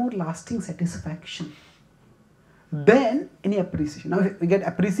far more lasting satisfaction than any appreciation. Now, if we get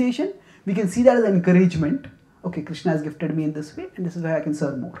appreciation, we can see that as encouragement. Okay, Krishna has gifted me in this way, and this is why I can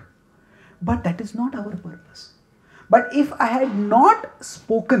serve more. But that is not our purpose. But if I had not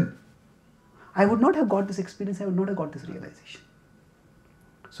spoken, I would not have got this experience, I would not have got this realization.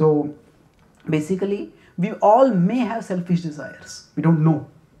 So, basically, we all may have selfish desires. We don't know.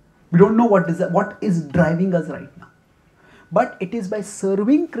 We don't know what is driving us right now. But it is by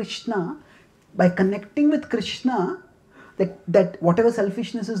serving Krishna, by connecting with Krishna, that whatever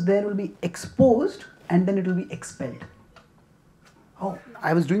selfishness is there will be exposed and then it will be expelled. Oh,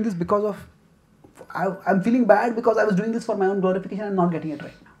 I was doing this because of, I'm feeling bad because I was doing this for my own glorification, I'm not getting it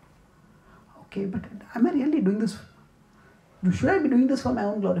right now. Okay, but am I really doing this? Should I be doing this for my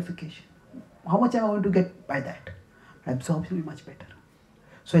own glorification? How much am I going to get by that? Absorption will be much better.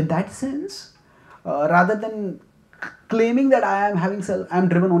 So in that sense, rather than claiming that I am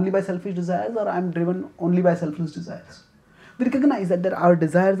driven only by selfish desires or I am driven only by selfless desires, we recognize that our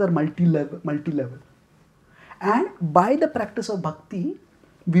desires are multi-level. And by the practice of bhakti,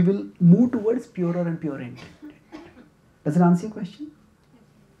 we will move towards purer and purer intent. Does it answer your question?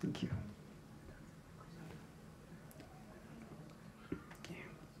 Thank you. Okay.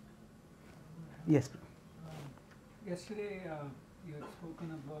 Yes. Yesterday, you had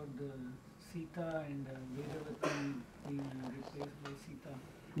spoken about the Sita and Vedavati being replaced by Sita.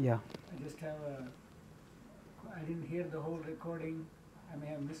 Yeah. I just have I didn't hear the whole recording. I may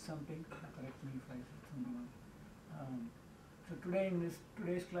have missed something. Correct me if I said something wrong. So today in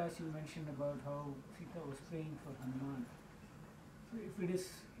today's class, you mentioned about how Sita was praying for Hanuman. So if it is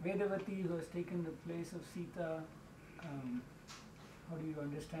Vedavati who has taken the place of Sita, how do you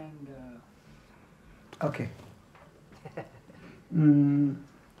understand? Okay.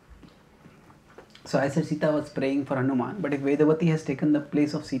 So I said Sita was praying for Hanuman, but if Vedavati has taken the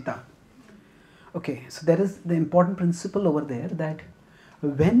place of Sita, okay, so there is the important principle over there that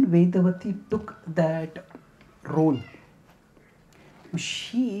when Vedavati took that role,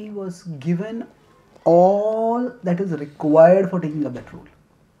 she was given all that is required for taking up that role.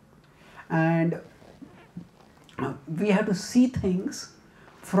 And we have to see things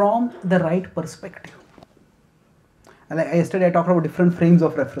from the right perspective. And like yesterday I talked about different frames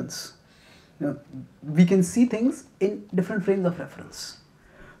of reference. We can see things in different frames of reference.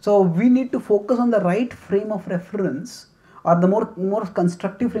 So we need to focus on the right frame of reference or the more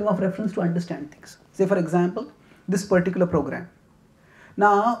constructive frame of reference to understand things. Say for example, this particular program.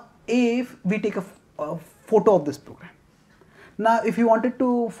 Now, if we take a photo of this program. Now, if you wanted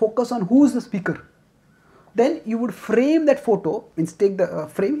to focus on who is the speaker, then you would frame that photo, means take the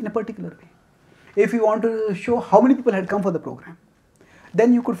frame in a particular way. If you want to show how many people had come for the program,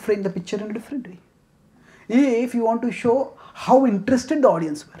 then you could frame the picture in a different way. If you want to show how interested the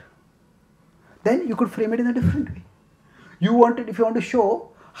audience were, then you could frame it in a different way. If you want to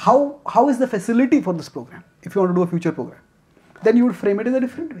show how is the facility for this program, if you want to do a future program, then you would frame it in a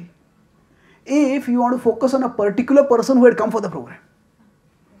different way. If you want to focus on a particular person who had come for the program,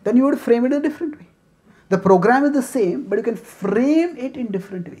 then you would frame it in a different way. The program is the same, but you can frame it in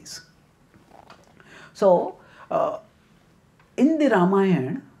different ways. So, in the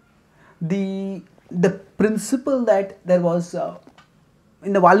Ramayana, the principle that there was,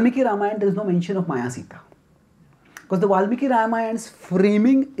 in the Valmiki Ramayana, there is no mention of Maya Sita. Because the Valmiki Ramayana's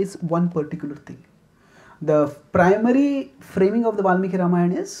framing is one particular thing. The primary framing of the Valmiki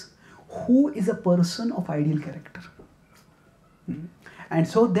Ramayana is who is a person of ideal character. And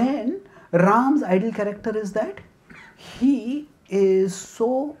so then Ram's ideal character is that he is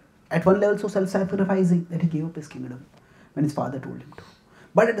so, at one level, so self-sacrificing that he gave up his kingdom when his father told him to.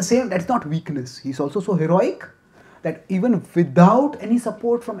 But at the same, that's not weakness. He's also so heroic that even without any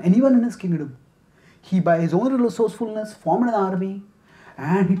support from anyone in his kingdom, he by his own resourcefulness formed an army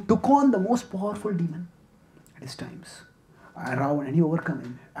and he took on the most powerful demon at his times, Ravan, and he overcame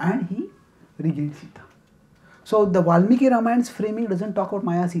him and he regained Sita. So the Valmiki Ramayana's framing doesn't talk about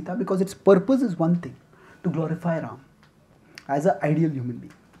Maya Sita because its purpose is one thing, to glorify Ram as an ideal human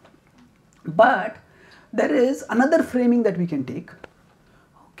being. But there is another framing that we can take,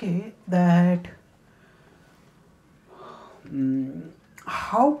 okay, that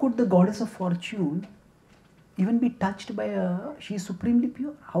how could the goddess of fortune even be touched by she is supremely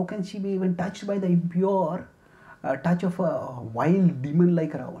pure. How can she be even touched by the impure touch of a wild demon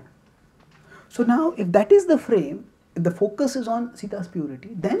like Ravan? So now if that is the frame, if the focus is on Sita's purity,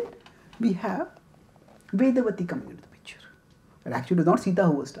 then we have Vedavati coming into the picture. But actually it was not Sita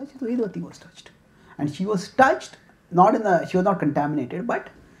who was touched, it was Vedavati who was touched. And she was touched, she was not contaminated, but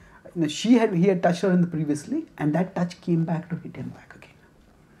he had touched her in the previously, and that touch came back to hit him back again.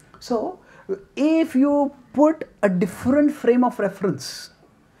 So if you put a different frame of reference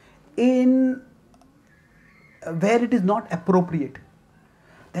in where it is not appropriate,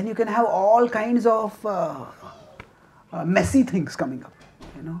 then you can have all kinds of messy things coming up,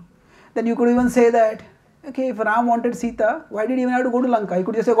 Then you could even say that, okay, if Ram wanted Sita, why did he even have to go to Lanka? He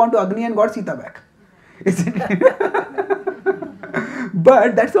could just have gone to Agni and got Sita back. Isn't it?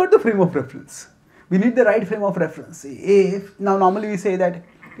 But that's not the frame of reference. We need the right frame of reference. Now normally we say that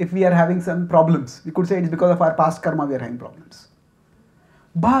if we are having some problems, we could say it's because of our past karma we are having problems.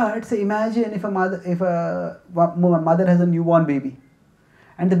 But say imagine if a mother has a newborn baby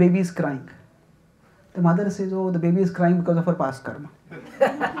and the baby is crying. The mother says, oh, the baby is crying because of her past karma.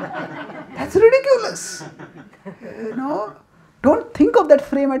 That's ridiculous. Don't think of that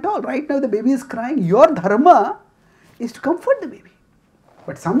frame at all. Right now the baby is crying. Your dharma is to comfort the baby.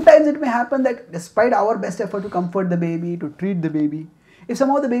 But sometimes it may happen that despite our best effort to comfort the baby, to treat the baby, if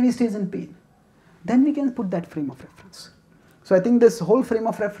somehow the baby stays in pain, then we can put that frame of reference. So I think this whole frame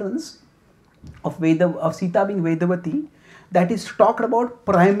of reference of Sita being Vedavati, that is talked about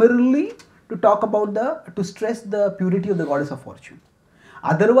primarily to stress the purity of the goddess of fortune.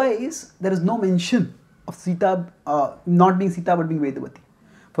 Otherwise, there is no mention of Sita not being Sita but being Vedavati.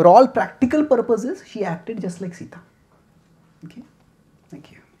 For all practical purposes, she acted just like Sita. Okay,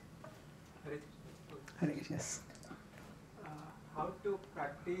 thank you. Hare Krishna. Yes. How to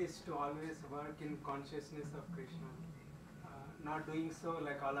practice to always work in consciousness of Krishna? Not doing so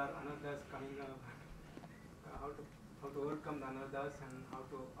like all our anarthas coming up. How to overcome the anarthas and how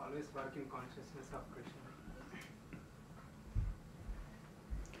to always work in consciousness of Krishna.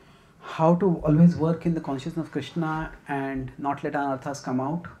 How to always work in the consciousness of Krishna and not let anarthas come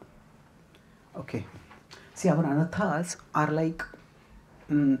out? Okay. See, our anarthas are like,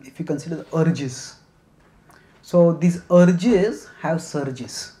 if you consider the urges. So these urges have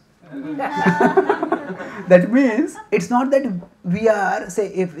surges. That means it's not that we are, say,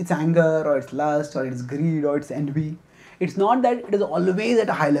 if it's anger or it's lust or it's greed or it's envy, it's not that it is always at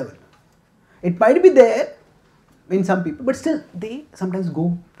a high level. It might be there in some people, but still they sometimes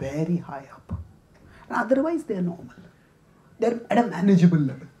go very high up. And otherwise they are normal. They are at a manageable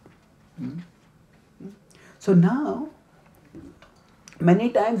level. So now, many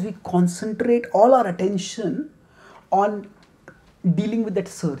times we concentrate all our attention on dealing with that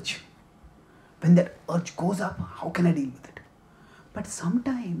surge. When that urge goes up, how can I deal with it? But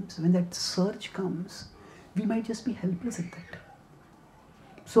sometimes when that surge comes, we might just be helpless at that.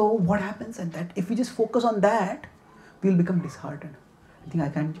 So what happens at that? If we just focus on that, we'll become disheartened. I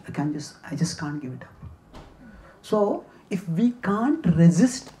think I just can't give it up. So if we can't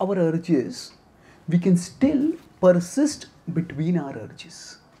resist our urges, we can still persist between our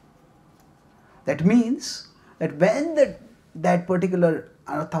urges. That means that when that particular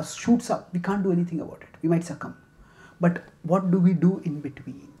anartha shoots up, we can't do anything about it. We might succumb. But what do we do in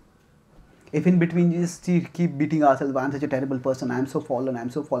between? If in between you just keep beating ourselves, I'm such a terrible person, I'm so fallen,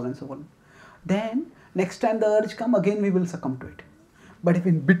 then next time the urge comes, again we will succumb to it. But if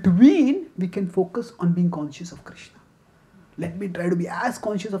in between, we can focus on being conscious of Krishna. Let me try to be as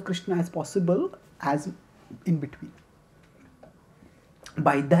conscious of Krishna as possible as in between.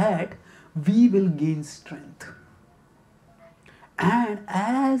 By that, we will gain strength. And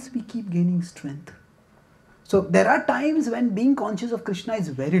as we keep gaining strength, so there are times when being conscious of Krishna is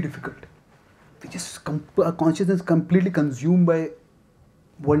very difficult. We just our consciousness is completely consumed by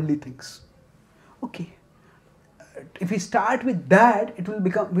worldly things. Okay, if we start with that,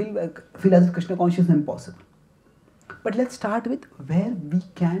 we'll feel as if Krishna consciousness is impossible. But let's start with where we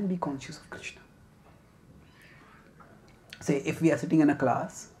can be conscious of Krishna. Say if we are sitting in a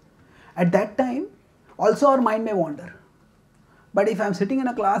class, at that time, also our mind may wander. But if I'm sitting in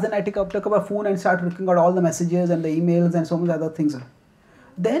a class and I take up a phone and start looking at all the messages and the emails and so many other things,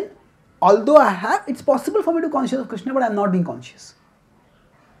 then although it's possible for me to be conscious of Krishna, but I'm not being conscious.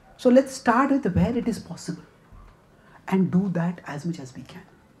 So let's start with where it is possible and do that as much as we can.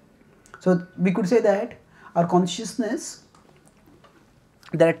 So we could say that our consciousness,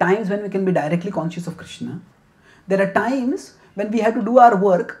 there are times when we can be directly conscious of Krishna. There are times when we have to do our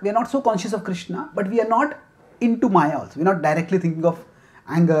work, we are not so conscious of Krishna, but we are not into Maya also. We are not directly thinking of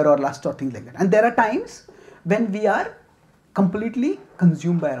anger or lust or things like that. And there are times when we are completely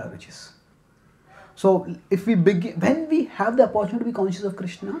consumed by our urges. So if we when we have the opportunity to be conscious of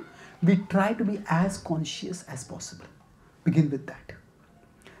Krishna, we try to be as conscious as possible. Begin with that.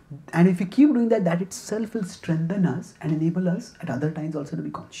 And if we keep doing that, that itself will strengthen us and enable us at other times also to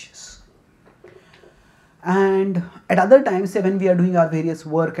be conscious. And at other times, say when we are doing our various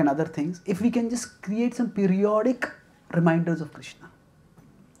work and other things, if we can just create some periodic reminders of Krishna.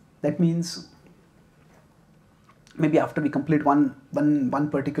 That means maybe after we complete one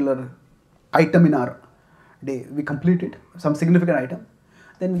particular item in our day, we complete it, some significant item,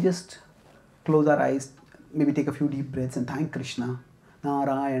 then we just close our eyes, maybe take a few deep breaths and thank Krishna.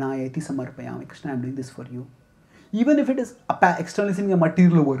 Narayana eti samarpayami. Krishna, I am doing this for you. Even if it is externalizing a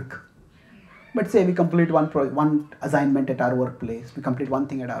material work. But say we complete one assignment at our workplace, we complete one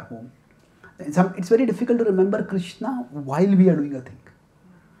thing at our home. It's very difficult to remember Krishna while we are doing a thing.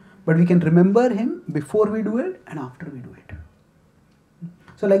 But we can remember him before we do it and after we do it.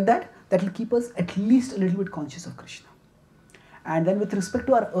 So like that will keep us at least a little bit conscious of Krishna. And then with respect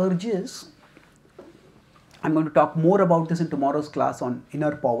to our urges, I'm going to talk more about this in tomorrow's class on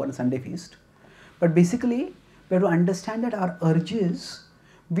inner power and Sunday feast. But basically, we have to understand that our urges,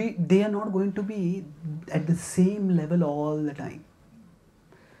 they are not going to be at the same level all the time.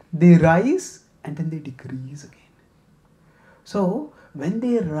 They rise and then they decrease again. So when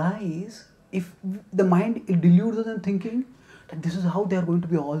they rise, if the mind deludes us in thinking that this is how they are going to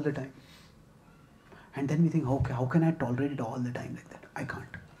be all the time. And then we think, okay, how can I tolerate it all the time like that? I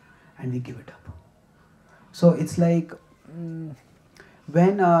can't. And we give it up. So it's like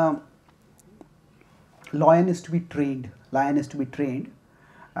when a lion is to be trained, by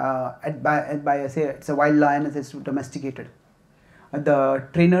say it's a wild lion, it's domesticated. The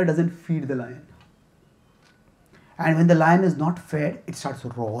trainer doesn't feed the lion. And when the lion is not fed, it starts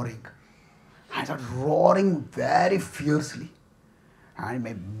roaring. And it starts roaring very fiercely. And it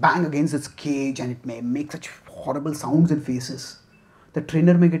may bang against its cage and it may make such horrible sounds and faces. The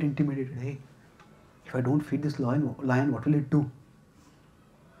trainer may get intimidated. Hey, if I don't feed this lion, what will it do?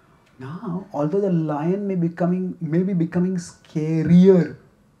 Now, although the lion may be becoming scarier,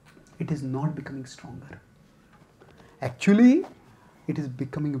 it is not becoming stronger. Actually, it is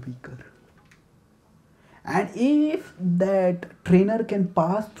becoming weaker. And if that trainer can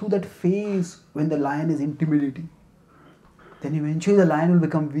pass through that phase when the lion is intimidating, then eventually the lion will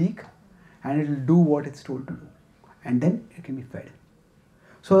become weak and it will do what it's told to do. And then it can be fed.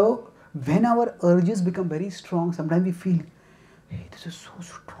 So when our urges become very strong, sometimes we feel, hey, this is so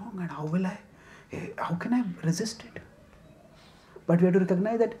strong and how can I resist it? But we have to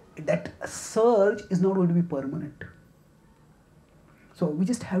recognize that surge is not going to be permanent. So we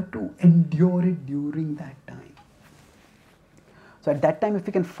just have to endure it during that time. So at that time, if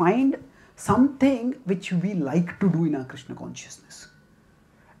we can find something which we like to do in our Krishna consciousness,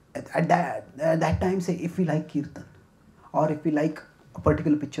 at that time, say if we like kirtan, or if we like a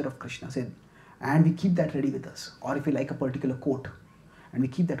particular picture of Krishna, say, and we keep that ready with us, or if we like a particular quote, and we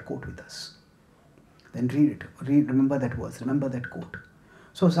keep that quote with us, then remember that verse, remember that quote.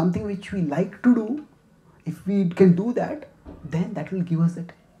 So something which we like to do, if we can do that, then that will give us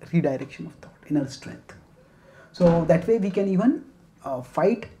that redirection of thought, inner strength. So that way we can even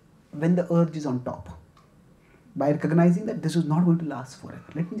fight when the urge is on top, by recognizing that this is not going to last forever.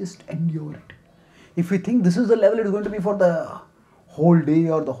 Let me just endure it. If we think this is the level it is going to be for the whole day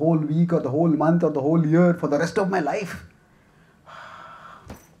or the whole week or the whole month or the whole year, for the rest of my life,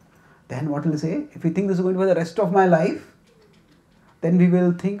 then what will we say? If we think this is going to be the rest of my life, then we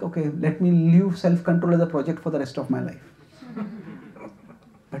will think, okay, let me leave self-control as a project for the rest of my life.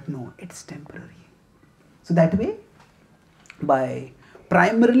 But no, it's temporary. So that way, by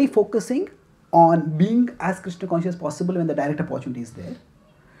primarily focusing on being as Krishna conscious as possible when the direct opportunity is there,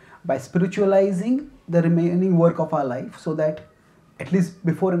 by spiritualizing the remaining work of our life so that at least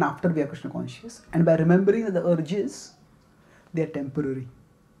before and after we are Krishna conscious, and by remembering that the urges, they are temporary.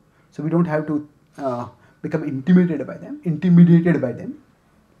 So we don't have to become intimidated by them.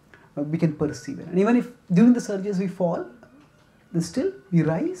 We can perceive it. And even if during the surges we fall, then still we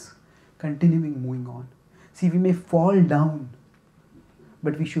rise, continuing moving on. See, we may fall down,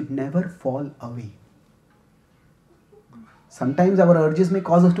 but we should never fall away. Sometimes our urges may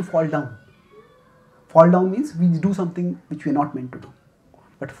cause us to fall down. Fall down means we do something which we are not meant to do.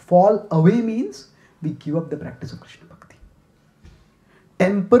 But fall away means we give up the practice of Krishna Bhakti.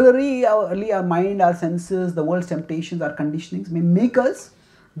 Temporarily, our mind, our senses, the world's temptations, our conditionings may make us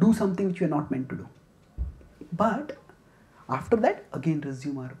do something which we are not meant to do. But after that, again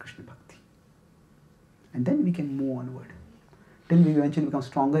resume our Krishna Bhakti. And then we can move onward till we eventually become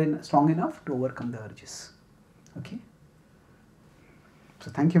strong enough to overcome the urges. Okay?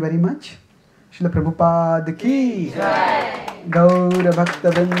 So thank you very much. Srila Prabhupada ki Jai. Gaura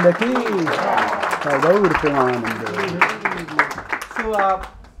Bhakta Vrinda ki Jai. Gaura Premanande. So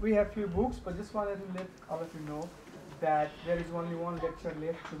we have few books, but just wanted to let all of you know that there is only one lecture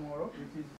left tomorrow, which is